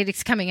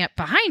somebody's coming up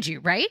behind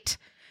you, right?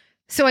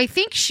 So I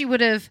think she would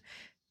have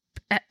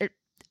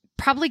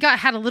probably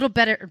had a little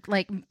better,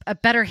 like a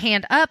better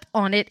hand up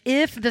on it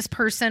if this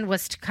person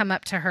was to come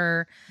up to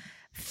her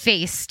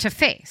face to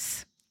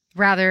face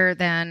rather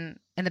than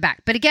in the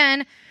back. But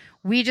again,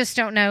 we just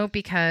don't know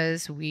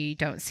because we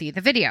don't see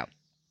the video.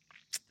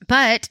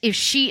 But if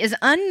she is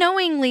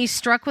unknowingly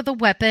struck with a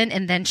weapon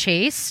and then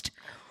chased,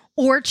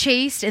 or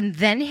chased and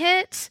then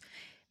hit,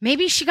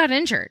 maybe she got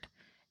injured.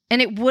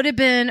 And it would have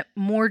been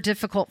more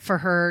difficult for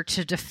her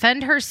to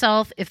defend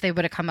herself if they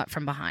would have come up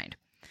from behind.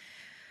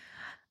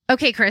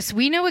 Okay, Chris,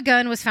 we know a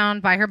gun was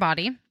found by her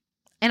body.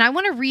 And I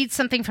want to read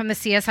something from the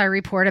CSI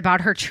report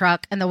about her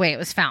truck and the way it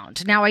was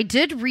found. Now, I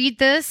did read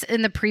this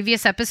in the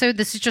previous episode.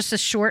 This is just a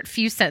short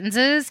few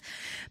sentences.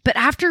 But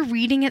after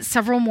reading it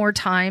several more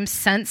times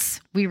since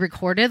we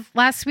recorded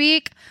last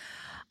week,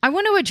 I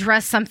want to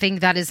address something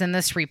that is in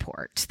this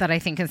report that I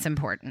think is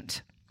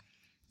important.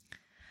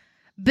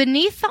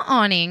 Beneath the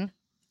awning,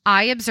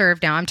 I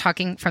observed, now I'm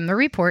talking from the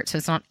report, so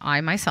it's not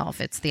I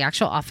myself, it's the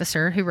actual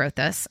officer who wrote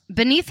this.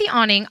 Beneath the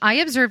awning, I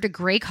observed a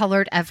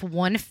gray-colored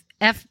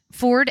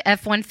Ford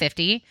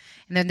F-150,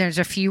 and then there's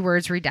a few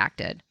words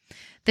redacted.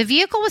 The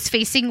vehicle was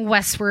facing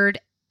westward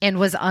and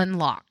was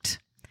unlocked.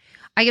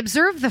 I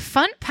observed the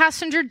front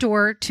passenger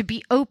door to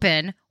be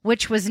open,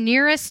 which was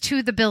nearest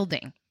to the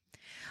building.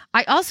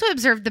 I also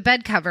observed the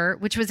bed cover,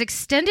 which was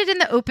extended in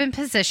the open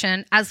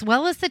position, as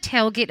well as the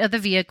tailgate of the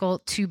vehicle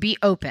to be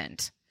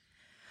opened.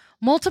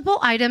 Multiple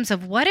items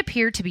of what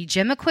appeared to be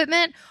gym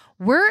equipment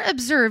were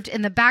observed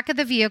in the back of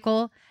the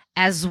vehicle,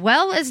 as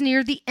well as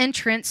near the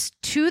entrance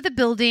to the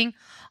building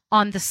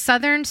on the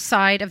southern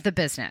side of the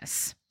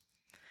business.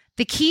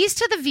 The keys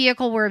to the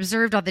vehicle were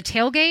observed on the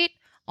tailgate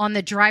on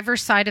the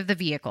driver's side of the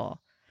vehicle.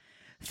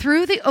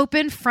 Through the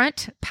open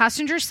front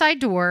passenger side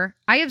door,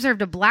 I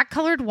observed a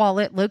black-colored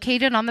wallet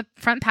located on the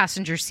front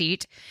passenger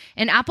seat,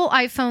 an Apple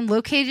iPhone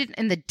located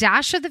in the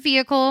dash of the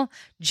vehicle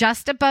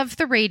just above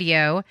the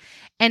radio,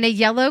 and a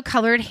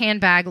yellow-colored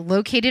handbag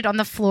located on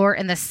the floor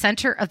in the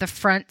center of the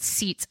front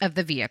seats of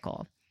the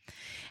vehicle.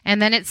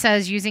 And then it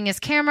says, using his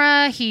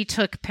camera, he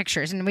took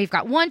pictures. And we've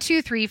got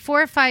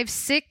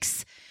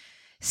 6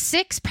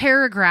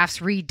 paragraphs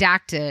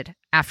redacted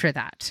after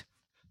that.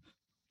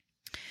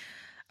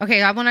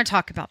 Okay, I want to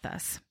talk about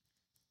this.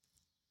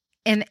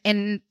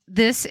 And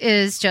this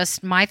is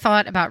just my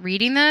thought about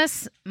reading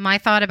this, my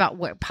thought about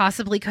what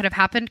possibly could have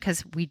happened,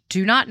 because we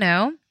do not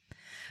know.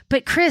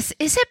 But Chris,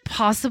 is it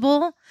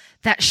possible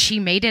that she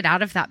made it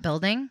out of that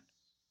building?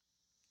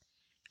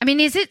 I mean,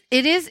 is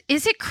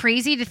it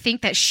crazy to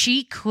think that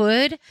she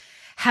could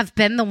have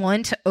been the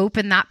one to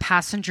open that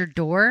passenger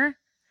door,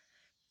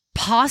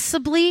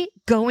 possibly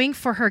going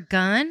for her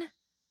gun?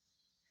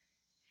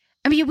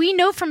 I mean, we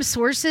know from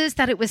sources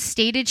that it was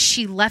stated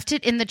she left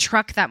it in the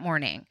truck that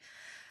morning.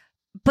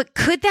 But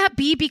could that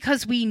be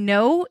because we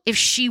know if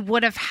she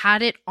would have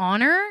had it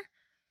on her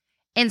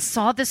and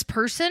saw this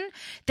person,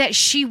 that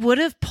she would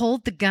have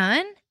pulled the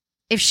gun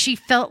if she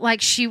felt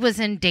like she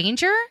was in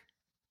danger?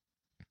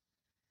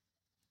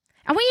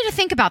 I want you to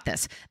think about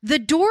this. The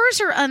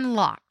doors are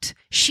unlocked.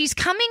 She's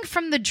coming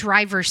from the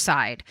driver's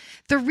side.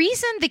 The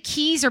reason the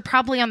keys are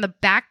probably on the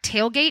back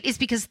tailgate is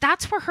because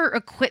that's where her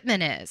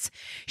equipment is.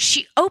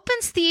 She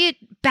opens the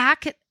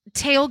back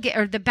tailgate,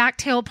 or the back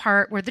tail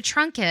part where the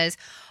trunk is,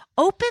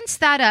 opens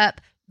that up,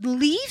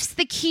 leaves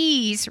the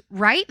keys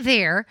right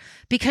there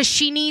because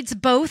she needs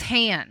both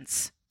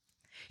hands.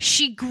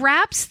 She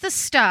grabs the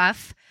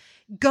stuff,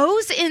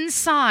 goes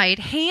inside,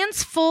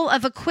 hands full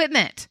of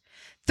equipment.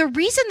 The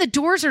reason the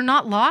doors are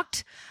not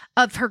locked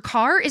of her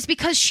car is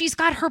because she's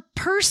got her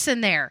purse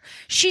in there.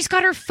 She's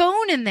got her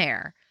phone in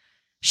there.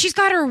 She's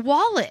got her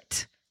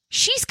wallet.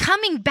 She's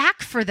coming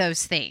back for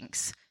those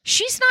things.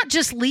 She's not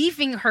just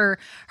leaving her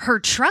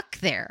truck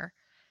there.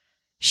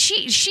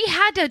 She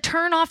had to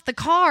turn off the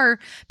car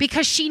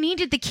because she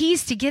needed the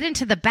keys to get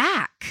into the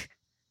back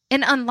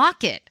and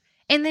unlock it.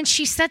 And then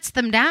she sets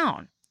them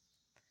down.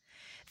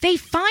 They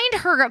find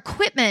her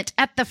equipment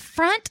at the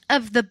front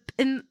of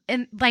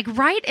like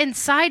right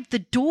inside the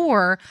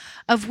door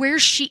of where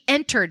she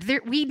entered.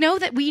 We know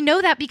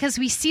that because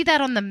we see that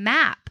on the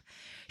map.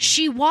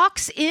 She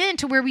walks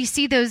into where we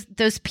see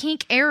those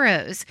pink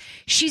arrows.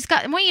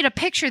 I want you to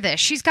picture this.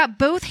 She's got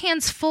both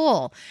hands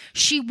full.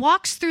 She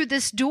walks through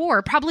this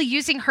door, probably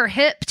using her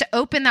hip to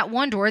open that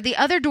one door. The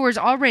other door is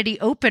already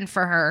open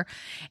for her.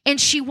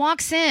 And she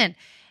walks in.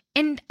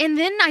 And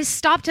then I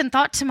stopped and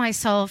thought to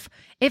myself,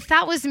 if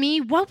that was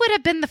me, what would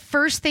have been the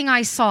first thing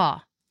I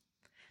saw?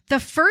 The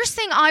first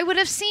thing I would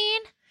have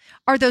seen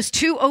are those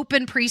two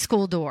open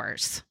preschool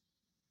doors.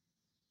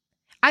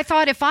 I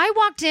thought if I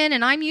walked in,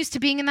 and I'm used to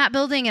being in that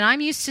building and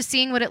I'm used to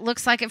seeing what it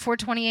looks like at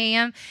 4:20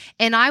 a.m.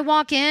 and I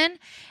walk in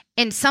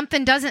and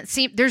something doesn't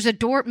seem, there's a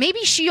door, maybe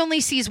she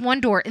only sees one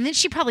door, and then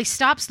she probably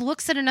stops,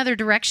 looks at another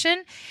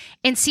direction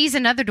and sees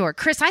another door.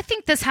 Chris, I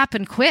think this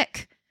happened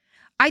quick.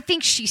 I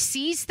think she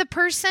sees the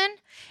person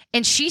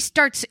and she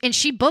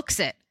books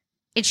it.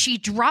 And she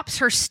drops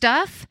her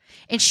stuff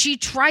and she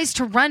tries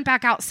to run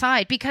back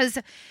outside, because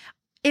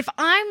if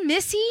I'm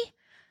Missy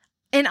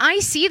and I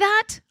see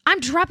that, I'm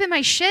dropping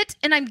my shit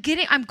and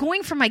I'm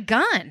going for my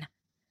gun.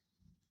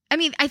 I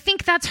mean, I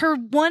think that's her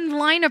one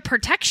line of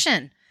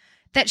protection,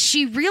 that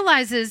she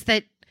realizes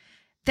that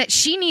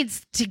she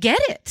needs to get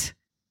it.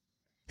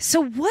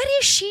 So what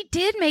if she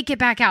did make it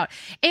back out?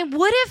 And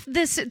what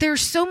if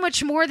there's so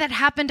much more that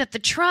happened at the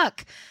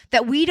truck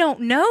that we don't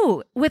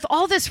know with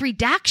all this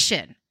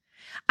redaction?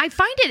 I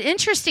find it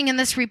interesting in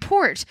this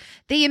report,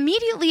 they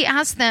immediately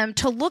ask them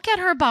to look at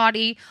her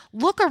body,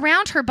 look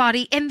around her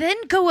body, and then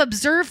go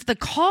observe the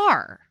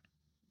car.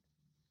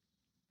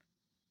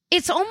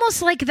 It's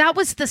almost like that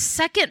was the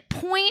second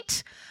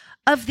point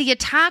of the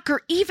attack,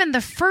 or even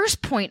the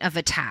first point of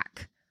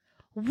attack.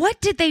 What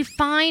did they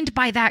find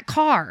by that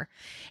car?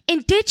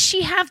 And did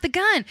she have the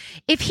gun?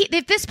 If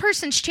this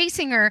person's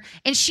chasing her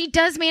and she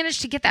does manage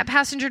to get that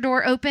passenger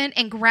door open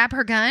and grab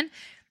her gun,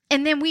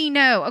 And then we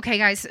know, okay,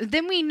 guys,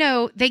 then we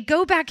know they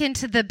go back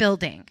into the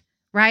building,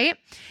 right?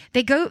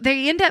 They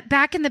end up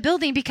back in the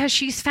building because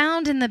she's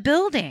found in the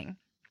building.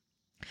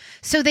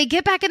 So they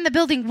get back in the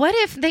building. What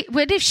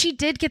if she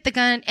did get the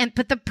gun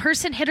but the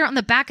person hit her on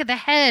the back of the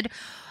head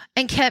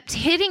and kept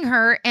hitting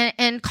her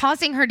and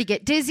causing her to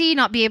get dizzy,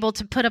 not be able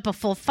to put up a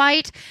full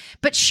fight,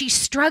 but she's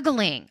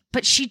struggling,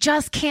 but she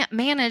just can't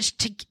manage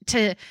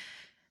to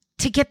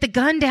get the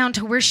gun down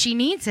to where she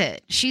needs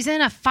it. She's in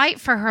a fight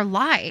for her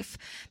life.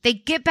 They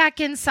get back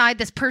inside.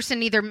 This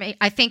person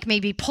I think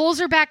maybe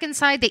pulls her back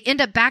inside. They end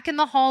up back in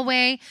the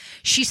hallway.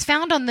 She's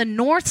found on the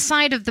north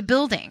side of the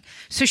building.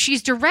 So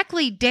she's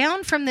directly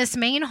down from this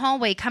main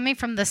hallway coming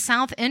from the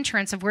south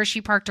entrance of where she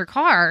parked her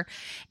car.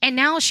 And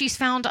now she's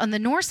found on the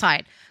north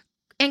side.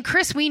 And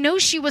Chris, we know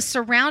she was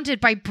surrounded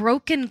by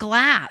broken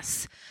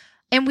glass.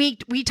 And we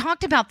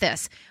talked about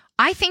this.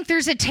 I think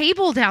there's a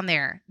table down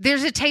there.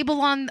 There's a table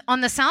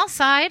on the south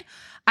side.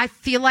 I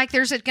feel like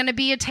there's going to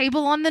be a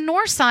table on the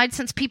north side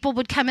since people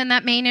would come in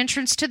that main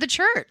entrance to the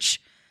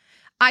church.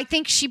 I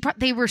think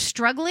they were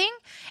struggling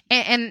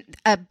and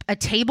a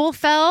table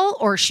fell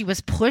or she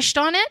was pushed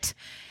on it.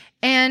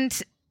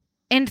 And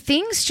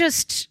things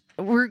just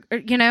were,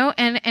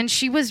 and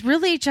she was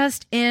really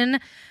just in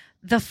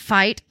the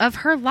fight of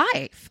her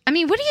life. I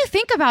mean, what do you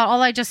think about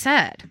all I just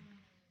said?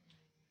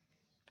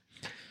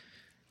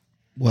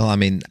 Well, I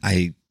mean,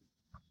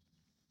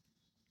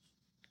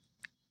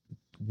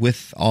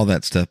 with all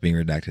that stuff being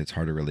redacted, it's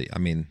hard to really, I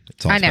mean,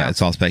 it's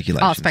all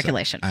speculation. All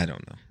speculation. So I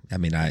don't know. I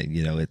mean,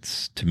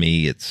 to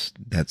me,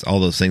 that's all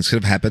those things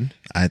could have happened.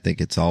 I think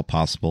it's all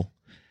possible.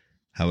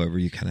 However,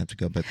 you kind of have to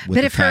go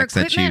with the facts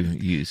that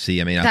you see.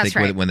 I mean, I think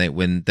right.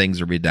 when things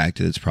are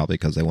redacted, it's probably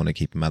because they want to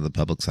keep them out of the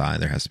public's eye.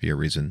 There has to be a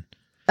reason.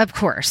 Of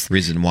course.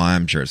 Reason why.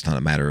 I'm sure it's not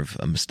a matter of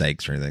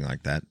mistakes or anything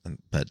like that.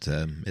 But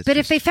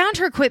if they found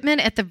her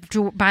equipment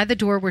by the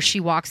door where she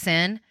walks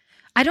in,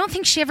 I don't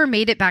think she ever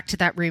made it back to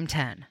that room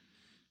 10.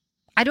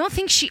 I don't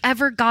think she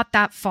ever got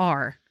that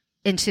far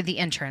into the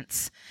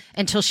entrance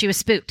until she was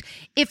spooked.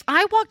 If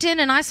I walked in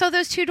and I saw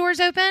those two doors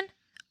open,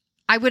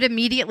 I would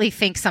immediately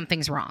think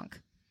something's wrong.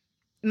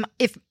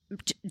 If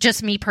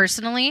just me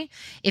personally,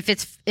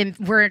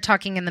 we're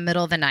talking in the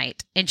middle of the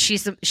night and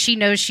she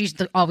knows she's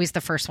always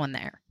the first one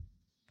there.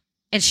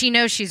 And she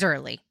knows she's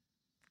early.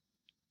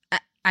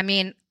 I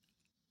mean,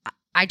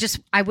 I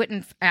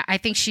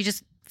think she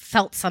just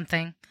felt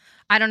something.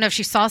 I don't know if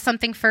she saw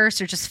something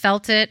first or just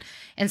felt it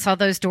and saw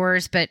those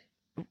doors, but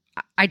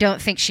I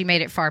don't think she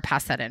made it far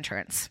past that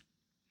entrance.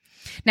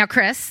 Now,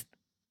 Chris,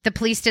 the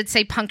police did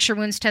say puncture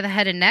wounds to the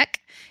head and neck,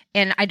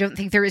 and I don't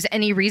think there is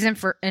any reason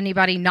for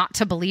anybody not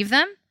to believe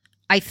them.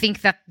 I think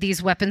that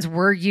these weapons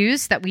were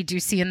used that we do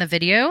see in the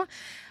video.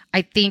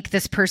 I think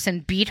this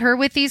person beat her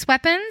with these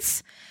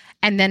weapons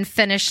and then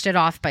finished it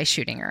off by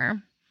shooting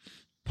her.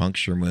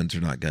 Puncture wounds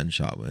are not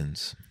gunshot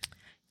wounds.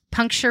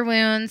 Puncture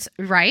wounds,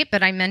 right.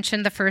 But I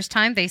mentioned the first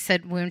time they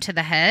said wound to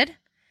the head,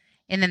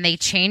 and then they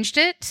changed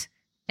it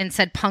and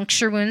said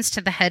puncture wounds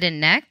to the head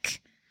and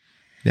neck.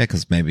 Yeah,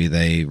 because maybe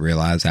they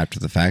realized after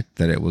the fact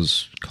that it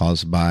was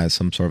caused by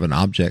some sort of an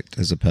object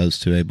as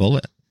opposed to a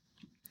bullet.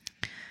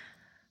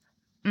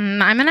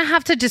 I'm going to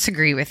have to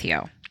disagree with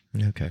you.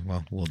 Okay,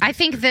 well, I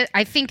think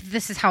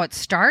this is how it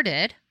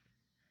started.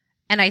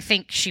 And I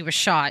think she was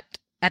shot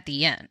at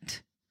the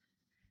end.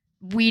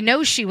 We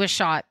know she was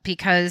shot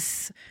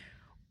because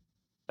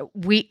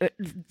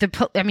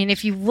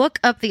if you look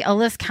up the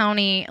Ellis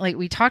County, like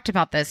we talked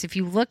about this, if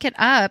you look it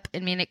up, I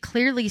mean, it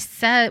clearly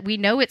said, we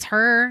know it's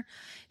her.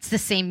 It's the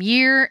same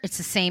year. It's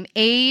the same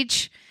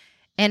age.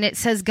 And it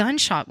says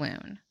gunshot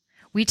wound.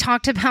 We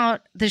talked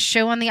about the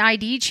show on the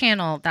ID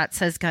channel that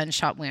says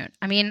gunshot wound.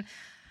 I mean,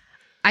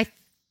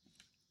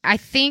 I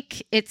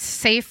think it's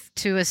safe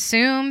to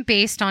assume,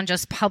 based on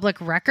just public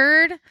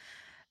record,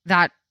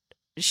 that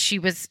she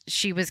was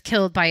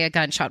killed by a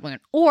gunshot wound.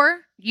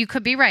 Or you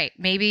could be right.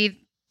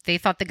 Maybe they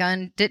thought the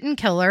gun didn't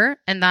kill her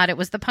and that it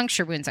was the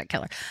puncture wounds that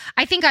kill her.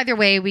 I think either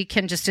way, we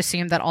can just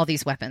assume that all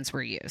these weapons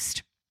were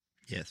used.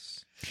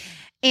 Yes.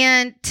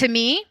 And to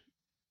me,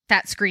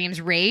 that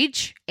screams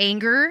rage,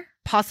 anger,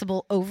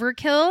 possible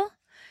overkill.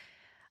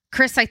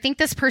 Chris, I think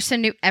this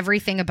person knew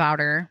everything about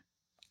her.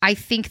 I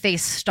think they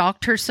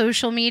stalked her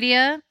social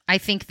media. I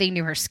think they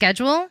knew her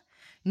schedule,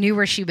 knew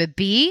where she would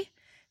be.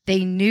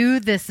 They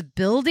knew this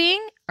building,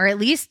 or at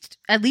least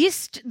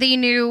they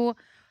knew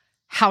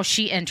how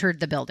she entered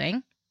the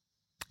building.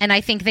 And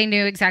I think they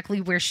knew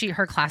exactly where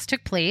her class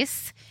took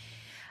place.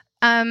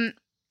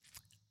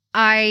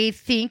 I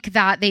think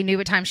that they knew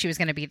what time she was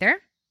going to be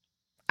there.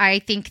 I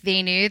think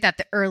they knew that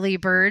the early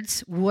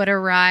birds would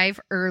arrive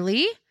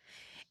early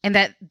and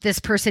that this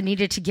person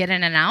needed to get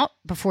in and out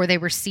before they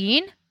were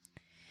seen.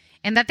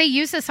 And that they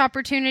used this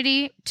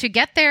opportunity to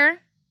get there,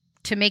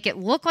 to make it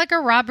look like a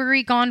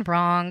robbery gone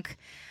wrong.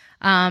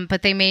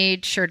 But they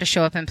made sure to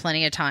show up in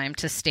plenty of time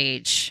to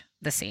stage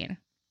the scene.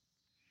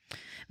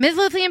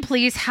 Midlothian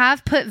police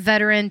have put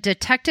veteran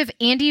Detective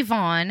Andy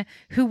Vaughn,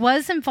 who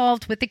was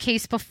involved with the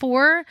case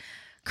before.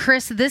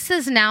 Chris, this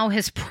is now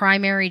his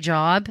primary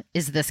job,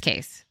 is this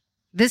case.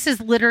 This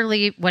is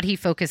literally what he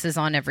focuses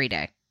on every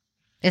day,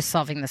 is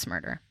solving this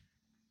murder.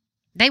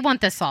 They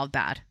want this solved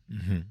bad.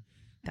 Mm-hmm.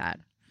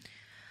 Bad.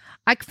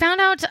 I found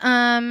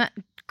out,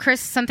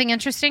 Chris, something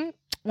interesting.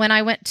 When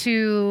I went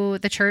to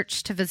the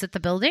church to visit the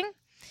building,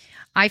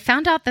 I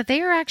found out that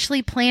they are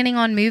actually planning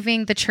on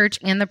moving the church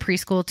and the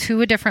preschool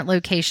to a different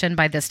location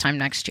by this time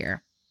next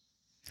year.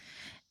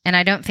 And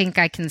I don't think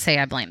I can say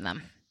I blame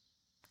them.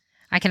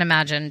 I can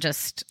imagine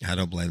just... I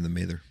don't blame them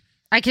either.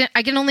 I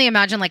can only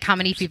imagine like how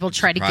many people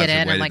try to get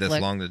in and like this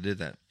look. long to do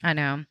that. I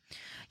know.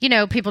 You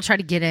know, people try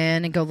to get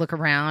in and go look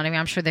around. I mean,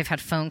 I'm sure they've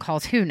had phone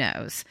calls. Who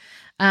knows?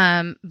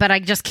 But I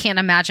just can't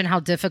imagine how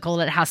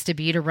difficult it has to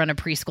be to run a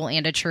preschool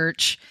and a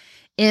church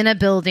in a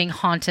building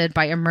haunted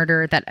by a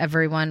murder that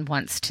everyone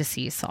wants to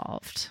see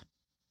solved.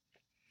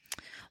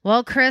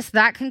 Well, Chris,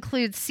 that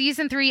concludes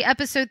Season 3,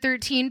 Episode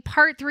 13,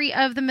 Part 3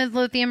 of the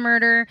Midlothian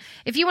murder.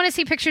 If you want to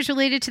see pictures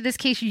related to this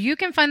case, you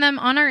can find them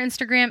on our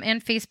Instagram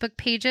and Facebook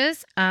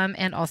pages,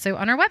 and also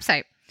on our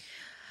website.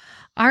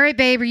 All right,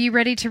 babe, are you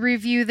ready to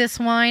review this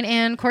wine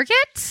and cork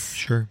it?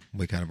 Sure.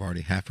 We kind of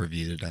already half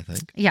reviewed it, I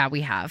think. Yeah,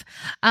 we have.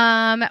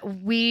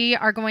 We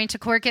are going to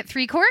cork it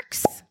 3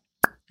 corks.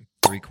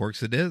 3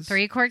 corks it is.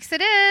 3 corks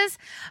it is.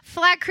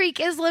 Flat Creek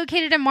is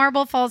located in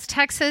Marble Falls,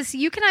 Texas.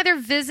 You can either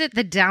visit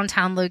the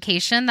downtown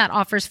location that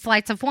offers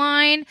flights of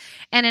wine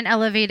and an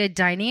elevated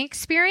dining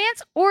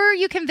experience, or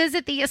you can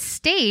visit the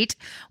estate,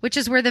 which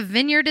is where the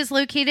vineyard is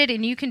located,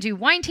 and you can do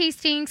wine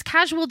tastings,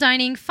 casual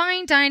dining,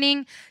 fine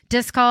dining,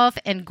 disc golf,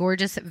 and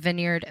gorgeous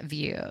vineyard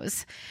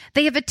views.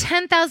 They have a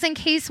 10,000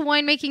 case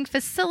winemaking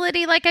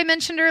facility, like I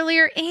mentioned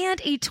earlier,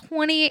 and a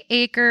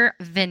 20-acre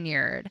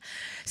vineyard.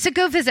 So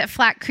go visit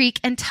Flat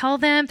Creek and tell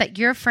them that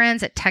your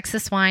friends at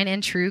Texas Wine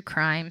and True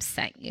Crime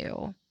sent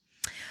you.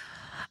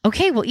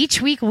 Okay, well,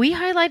 each week we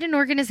highlight an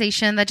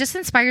organization that just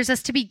inspires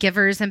us to be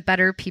givers and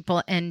better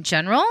people in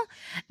general.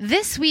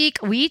 This week,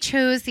 we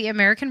chose the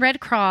American Red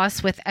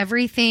Cross with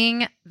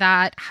everything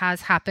that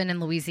has happened in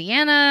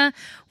Louisiana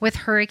with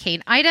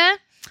Hurricane Ida.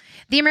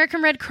 The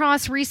American Red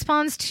Cross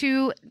responds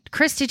to,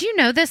 Chris, did you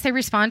know this? They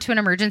respond to an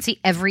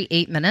emergency every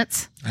 8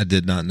 minutes. I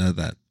did not know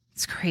that.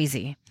 It's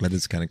crazy. But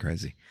it's kind of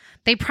crazy.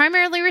 They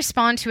primarily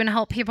respond to and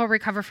help people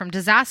recover from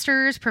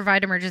disasters,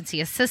 provide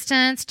emergency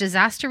assistance,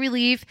 disaster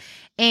relief,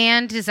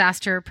 and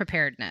disaster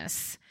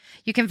preparedness.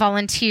 You can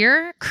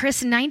volunteer.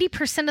 Chris,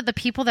 90% of the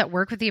people that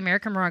work with the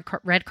American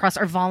Red Cross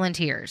are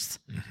volunteers.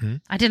 Mm-hmm.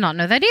 I did not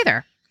know that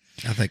either.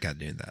 I think I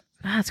knew that.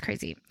 That's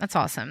crazy. That's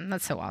awesome.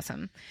 That's so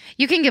awesome.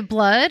 You can give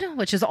blood,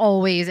 which is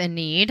always in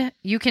need.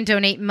 You can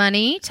donate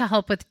money to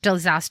help with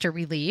disaster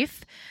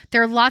relief.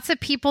 There are lots of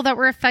people that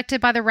were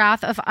affected by the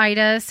wrath of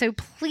Ida. So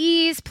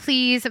please,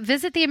 please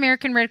visit the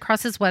American Red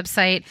Cross's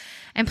website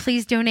and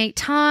please donate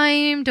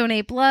time,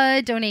 donate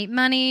blood, donate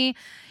money.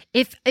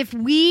 If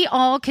we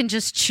all can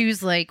just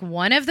choose like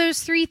one of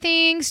those 3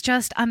 things,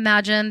 just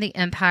imagine the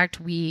impact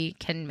we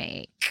can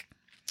make.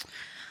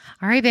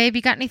 All right, babe,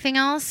 you got anything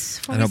else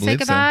before we say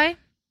goodbye? So.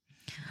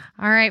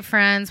 All right,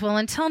 friends. Well,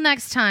 until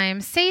next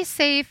time, stay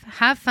safe,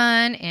 have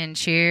fun, and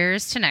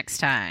cheers to next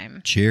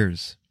time.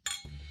 Cheers.